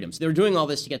defend freedom. So they were doing all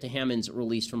this to get to Hammonds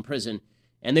released from prison,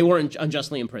 and they weren't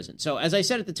unjustly imprisoned. So as I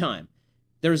said at the time,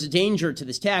 there was a danger to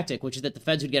this tactic, which is that the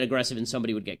feds would get aggressive and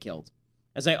somebody would get killed.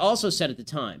 As I also said at the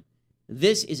time,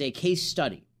 this is a case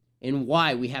study in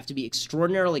why we have to be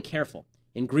extraordinarily careful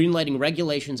in greenlighting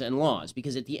regulations and laws,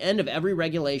 because at the end of every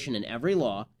regulation and every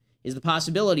law is the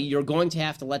possibility you're going to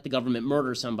have to let the government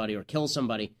murder somebody or kill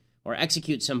somebody or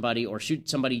execute somebody or shoot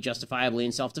somebody justifiably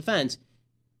in self-defense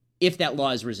if that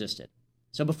law is resisted.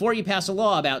 So before you pass a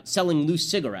law about selling loose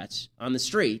cigarettes on the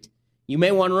street, you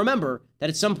may want to remember that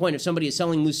at some point if somebody is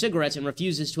selling loose cigarettes and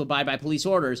refuses to abide by police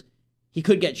orders, he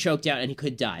could get choked out and he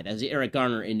could die. That was Eric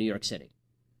Garner in New York City.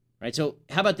 Right? So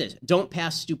how about this? Don't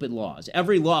pass stupid laws.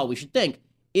 Every law we should think,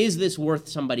 is this worth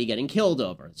somebody getting killed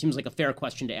over? It seems like a fair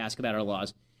question to ask about our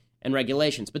laws and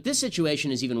regulations. But this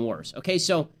situation is even worse. Okay,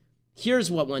 so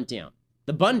here's what went down.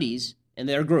 The Bundys and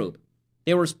their group,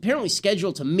 they were apparently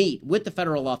scheduled to meet with the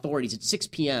federal authorities at 6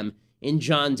 p.m. in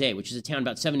John Day, which is a town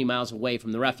about 70 miles away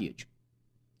from the refuge.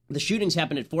 The shootings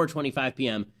happened at 4:25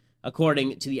 p.m.,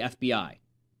 according to the FBI.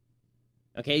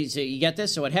 Okay, so you get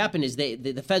this? So what happened is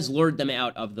the feds lured them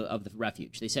out of the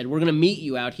refuge. They said, we're going to meet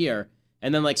you out here.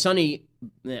 And then like Sonny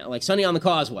on the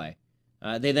Causeway,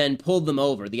 they then pulled them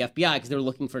over, the FBI, because they were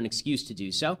looking for an excuse to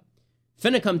do so.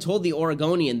 Finicum told the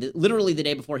Oregonian that literally the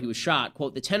day before he was shot,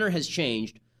 quote, the tenor has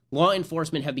changed. Law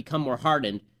enforcement have become more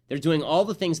hardened. They're doing all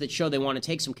the things that show they want to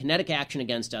take some kinetic action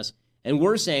against us. And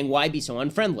we're saying, why be so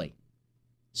unfriendly?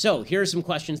 So here are some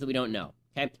questions that we don't know.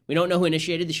 Okay, we don't know who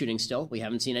initiated the shooting still. We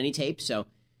haven't seen any tape. So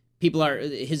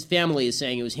his family is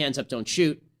saying it was hands up, don't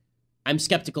shoot. I'm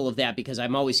skeptical of that because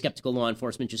I'm always skeptical law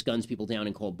enforcement just guns people down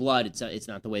in cold blood. It's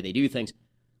not the way they do things.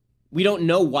 We don't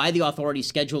know why the authorities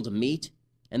scheduled to meet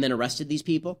and then arrested these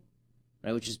people,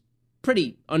 right, which is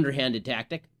pretty underhanded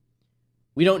tactic.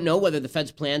 We don't know whether the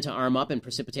feds plan to arm up and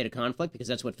precipitate a conflict because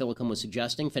that's what Finicum was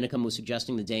suggesting. Finicum was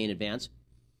suggesting the day in advance.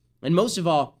 And most of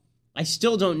all, I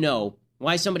still don't know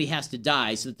why somebody has to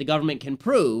die so that the government can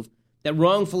prove that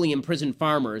wrongfully imprisoned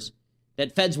farmers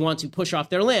that feds want to push off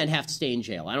their land have to stay in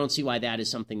jail. I don't see why that is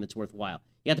something that's worthwhile.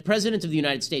 You got the President of the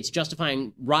United States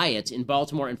justifying riots in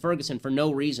Baltimore and Ferguson for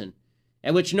no reason,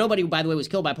 at which nobody, by the way, was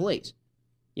killed by police.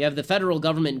 You have the federal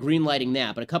government greenlighting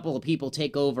that, but a couple of people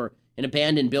take over an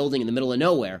abandoned building in the middle of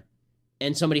nowhere,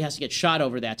 and somebody has to get shot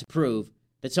over that to prove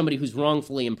that somebody who's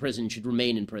wrongfully imprisoned should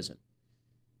remain in prison.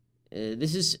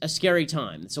 This is a scary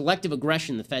time. The selective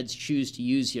aggression the feds choose to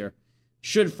use here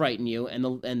should frighten you, and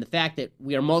the fact that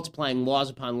we are multiplying laws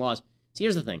upon laws. So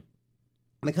here's the thing.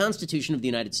 The Constitution of the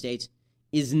United States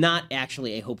is not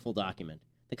actually a hopeful document.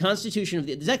 The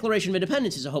Declaration of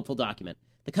Independence is a hopeful document.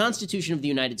 The Constitution of the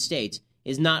United States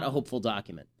is not a hopeful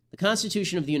document. The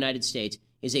Constitution of the United States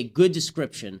is a good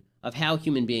description of how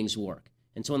human beings work.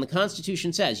 And so when the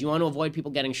Constitution says you want to avoid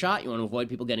people getting shot, you want to avoid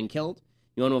people getting killed,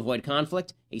 you want to avoid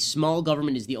conflict, a small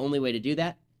government is the only way to do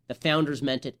that. The founders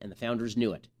meant it, and the founders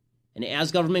knew it. And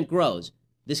as government grows,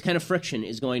 this kind of friction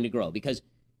is going to grow. Because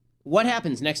what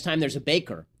happens next time there's a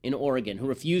baker in Oregon who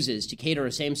refuses to cater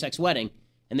a same-sex wedding,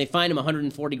 and they fine him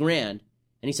 $140,000, and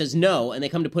he says no, and they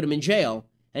come to put him in jail,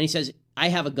 and he says, I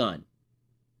have a gun.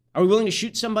 Are we willing to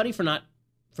shoot somebody for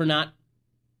not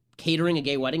catering a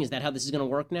gay wedding? Is that how this is going to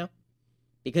work now?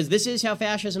 Because this is how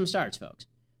fascism starts, folks.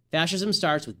 Fascism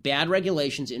starts with bad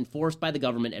regulations enforced by the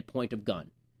government at point of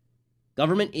gun.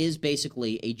 Government is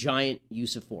basically a giant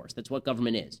use of force. That's what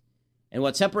government is. And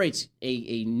what separates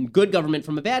a good government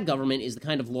from a bad government is the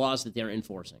kind of laws that they're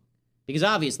enforcing. Because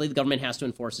obviously the government has to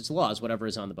enforce its laws, whatever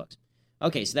is on the books.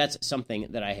 Okay, so that's something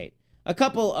that I hate. A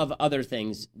couple of other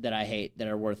things that I hate that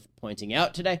are worth pointing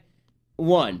out today.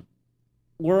 One,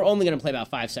 we're only going to play about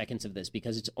 5 seconds of this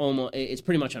because it's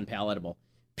pretty much unpalatable.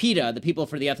 PETA, the People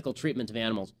for the Ethical Treatment of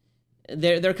Animals,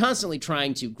 they're constantly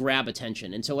trying to grab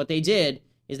attention. And so what they did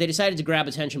is they decided to grab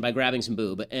attention by grabbing some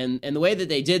boob. And the way that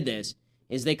they did this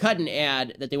is they cut an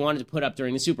ad that they wanted to put up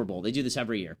during the Super Bowl. They do this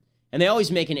every year. And they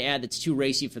always make an ad that's too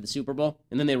racy for the Super Bowl,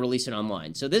 and then they release it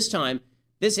online. So this time,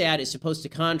 this ad is supposed to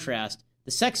contrast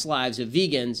the sex lives of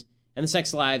vegans and the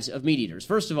sex lives of meat eaters.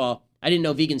 First of all, I didn't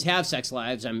know vegans have sex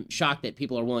lives. I'm shocked that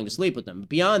people are willing to sleep with them. But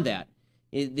beyond that,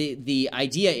 the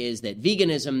idea is that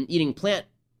veganism, eating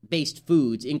plant-based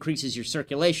foods, increases your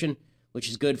circulation, which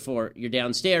is good for your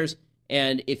downstairs.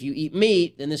 And if you eat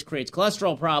meat, then this creates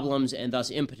cholesterol problems and thus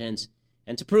impotence.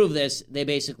 And to prove this, they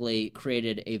basically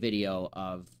created a video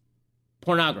of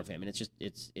pornography. I mean,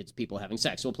 it's people having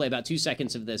sex. So we'll play about 2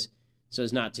 seconds of this so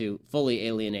as not to fully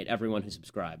alienate everyone who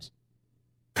subscribes.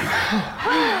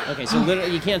 Okay, so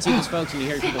literally, you can't see this, folks, and you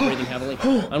hear people breathing heavily.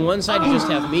 On one side, you just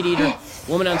have meat eater,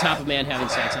 woman on top of man having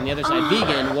sex. On the other side,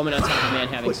 vegan, woman on top of man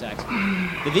having sex.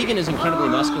 The vegan is incredibly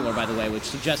muscular, by the way, which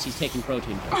suggests he's taking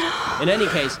protein pills. In any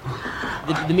case,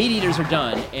 the meat eaters are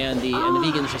done, and the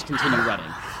vegans just continue running.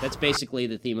 That's basically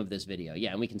the theme of this video.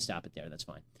 Yeah, and we can stop it there. That's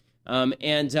fine.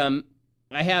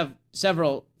 I have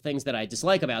several things that I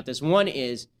dislike about this. One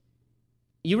is,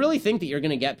 you really think that you're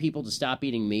going to get people to stop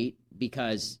eating meat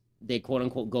because they,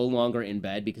 quote-unquote, go longer in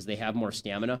bed because they have more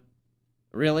stamina?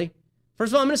 Really?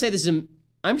 First of all, I'm going to say this is,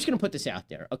 I'm just going to put this out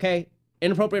there, okay?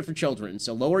 Inappropriate for children,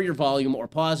 so lower your volume or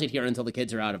pause it here until the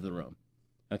kids are out of the room.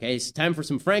 Okay, it's time for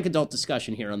some frank adult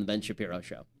discussion here on the Ben Shapiro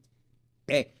Show.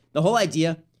 Okay, the whole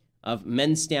idea of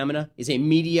men's stamina is a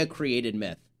media-created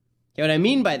myth. Okay, what I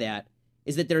mean by that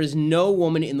is that there is no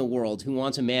woman in the world who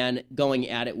wants a man going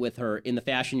at it with her in the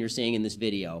fashion you're seeing in this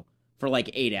video for like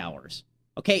 8 hours.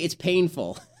 Okay, it's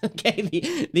painful.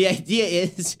 Okay, the idea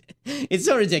is, it's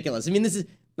so ridiculous. I mean, this is,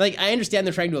 like, I understand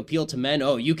they're trying to appeal to men.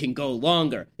 Oh, you can go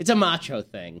longer. It's a macho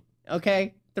thing,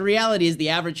 okay? The reality is the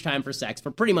average time for sex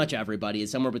for pretty much everybody is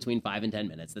somewhere between 5 and 10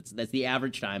 minutes. That's the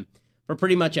average time for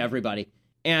pretty much everybody.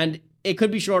 And it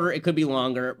could be shorter, it could be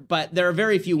longer, but there are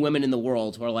very few women in the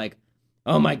world who are like,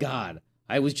 oh my God,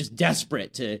 I was just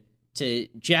desperate to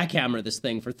jackhammer this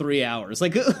thing for 3 hours.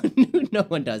 Like, no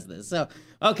one does this. So,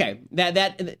 okay,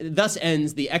 that thus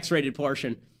ends the X-rated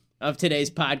portion of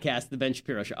today's podcast, The Ben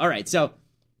Shapiro Show. All right, so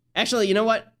actually, you know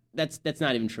what? That's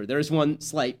not even true. There's one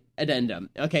slight addendum.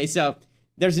 Okay, so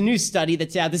there's a new study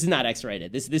that's out. This is not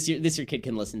X-rated. This your kid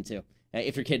can listen to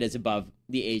if your kid is above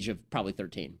the age of probably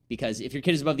 13. Because if your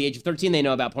kid is above the age of 13, they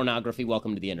know about pornography.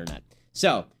 Welcome to the internet.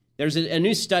 So there's a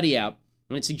new study out,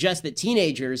 and it suggests that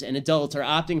teenagers and adults are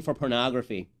opting for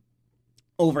pornography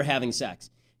over having sex.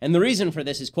 And the reason for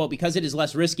this is, quote, because it is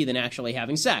less risky than actually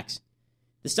having sex.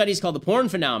 The study is called The Porn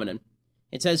Phenomenon.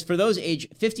 It says for those age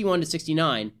 51 to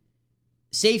 69,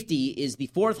 safety is the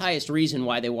fourth highest reason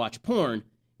why they watch porn.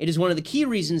 It is one of the key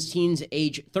reasons teens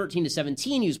age 13 to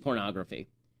 17 use pornography.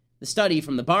 The study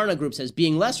from the Barna Group says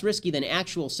being less risky than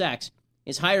actual sex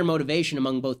is higher motivation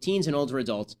among both teens and older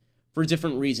adults for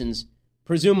different reasons,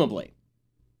 presumably.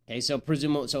 Okay, so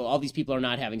all these people are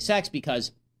not having sex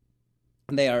because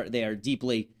they are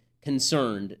deeply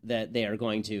concerned that they are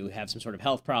going to have some sort of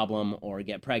health problem or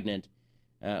get pregnant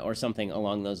or something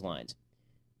along those lines.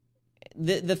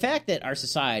 The fact that our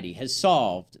society has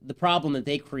solved the problem that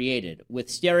they created with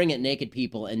staring at naked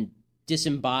people and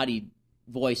disembodied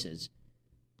voices,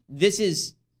 this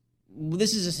is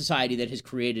a society that has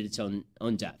created its own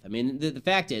death. I mean, the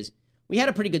fact is, we had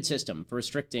a pretty good system for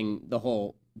restricting the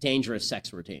whole dangerous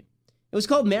sex routine. It was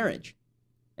called marriage,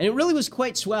 and it really was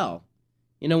quite swell.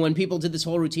 You know, when people did this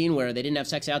whole routine where they didn't have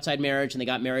sex outside marriage and they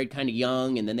got married kind of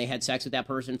young and then they had sex with that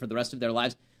person for the rest of their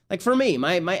lives. Like for me,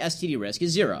 my STD risk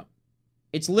is 0.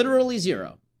 It's literally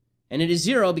 0. And it is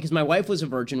 0 because my wife was a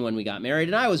virgin when we got married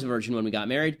and I was a virgin when we got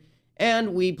married.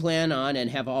 And we plan on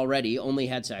and have already only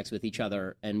had sex with each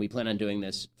other, and we plan on doing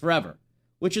this forever,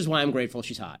 which is why I'm grateful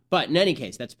she's hot. But in any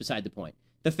case, that's beside the point.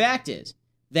 The fact is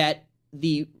that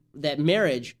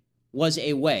marriage was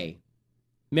a way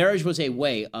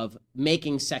of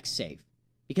making sex safe,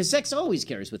 because sex always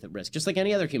carries with it risk, just like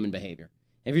any other human behavior.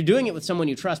 If you're doing it with someone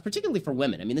you trust, particularly for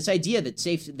women, I mean, this idea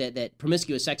that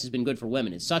promiscuous sex has been good for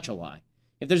women is such a lie.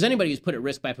 If there's anybody who's put at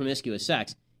risk by promiscuous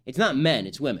sex, it's not men,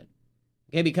 it's women.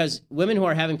 Okay, because women who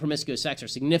are having promiscuous sex are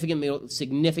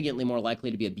significantly more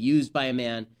likely to be abused by a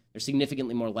man. They're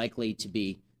significantly more likely to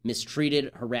be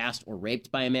mistreated, harassed, or raped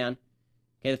by a man.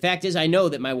 Okay, the fact is, I know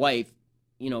that my wife,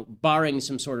 barring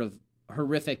some sort of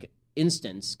horrific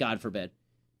instance, God forbid,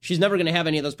 she's never going to have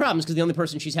any of those problems because the only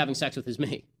person she's having sex with is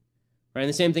me. Right? And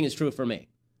the same thing is true for me.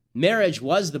 Marriage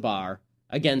was the bar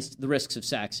against the risks of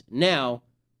sex. Now,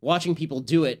 watching people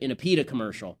do it in a PETA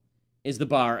commercial is the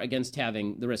bar against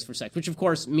having the risk for sex, which of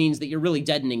course means that you're really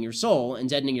deadening your soul and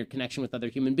deadening your connection with other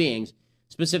human beings,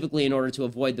 specifically in order to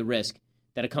avoid the risk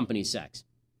that accompanies sex,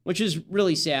 which is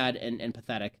really sad and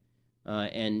pathetic. Yeah,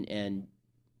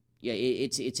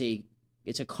 it's a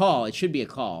it's a call. It should be a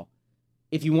call.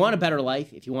 If you want a better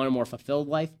life, if you want a more fulfilled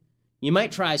life, you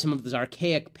might try some of those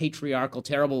archaic, patriarchal,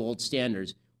 terrible old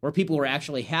standards where people were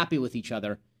actually happy with each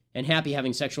other and happy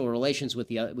having sexual relations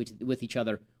with each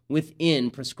other within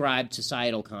prescribed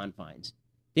societal confines.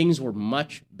 Things were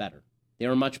much better. They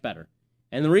were much better.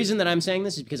 And the reason that I'm saying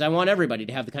this is because I want everybody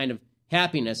to have the kind of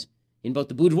happiness in both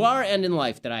the boudoir and in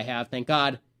life that I have, thank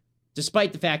God,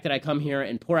 despite the fact that I come here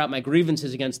and pour out my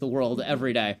grievances against the world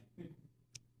every day.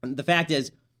 And the fact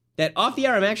is that off the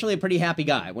air, I'm actually a pretty happy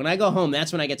guy. When I go home,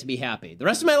 that's when I get to be happy. The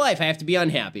rest of my life, I have to be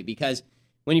unhappy because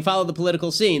when you follow the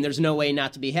political scene, there's no way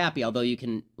not to be happy, although you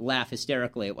can laugh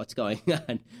hysterically at what's going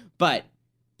on. But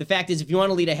the fact is, if you want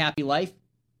to lead a happy life,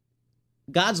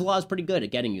 God's law is pretty good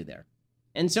at getting you there.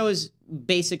 And so is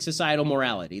basic societal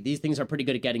morality. These things are pretty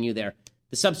good at getting you there.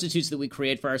 The substitutes that we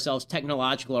create for ourselves,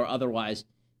 technological or otherwise,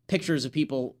 pictures of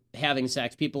people having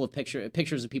sex,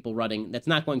 pictures of people running, that's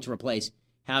not going to replace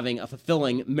having a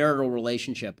fulfilling marital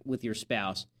relationship with your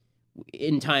spouse.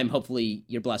 In time, hopefully,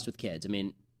 you're blessed with kids. I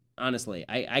mean, honestly,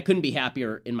 I couldn't be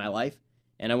happier in my life,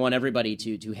 and I want everybody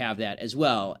to have that as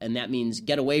well, and that means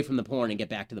get away from the porn and get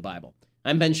back to the Bible.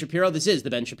 I'm Ben Shapiro. This is The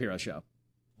Ben Shapiro Show.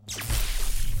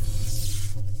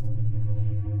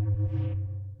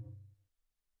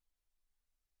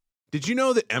 Did you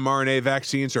know that mRNA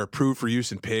vaccines are approved for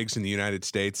use in pigs in the United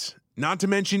States? Not to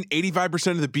mention,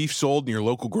 85% of the beef sold in your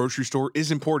local grocery store is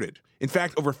imported. In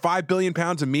fact, over 5 billion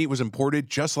pounds of meat was imported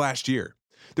just last year.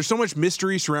 There's so much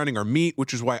mystery surrounding our meat,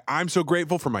 which is why I'm so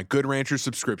grateful for my Good Ranchers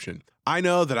subscription. I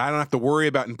know that I don't have to worry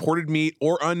about imported meat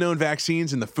or unknown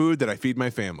vaccines in the food that I feed my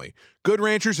family. Good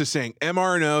Ranchers is saying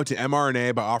mRNO to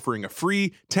mRNA by offering a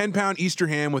free 10-pound Easter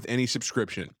ham with any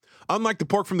subscription. Unlike the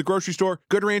pork from the grocery store,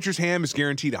 Good Ranchers ham is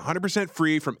guaranteed 100%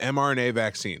 free from mRNA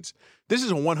vaccines. This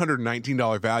is a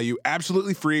 $119 value,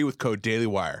 absolutely free with code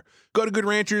DailyWire. Go to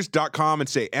GoodRanchers.com and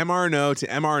say mRNO to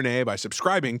mRNA by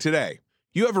subscribing today.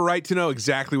 You have a right to know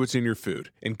exactly what's in your food,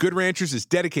 and Good Ranchers is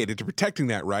dedicated to protecting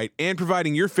that right and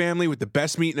providing your family with the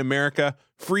best meat in America,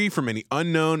 free from any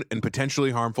unknown and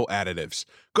potentially harmful additives.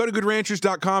 Go to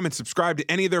GoodRanchers.com and subscribe to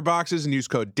any of their boxes and use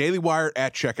code DailyWire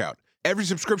at checkout. Every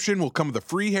subscription will come with a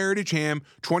free Heritage ham,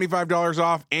 $25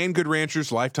 off, and Good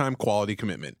Ranchers lifetime quality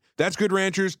commitment. That's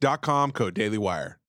GoodRanchers.com, code DailyWire.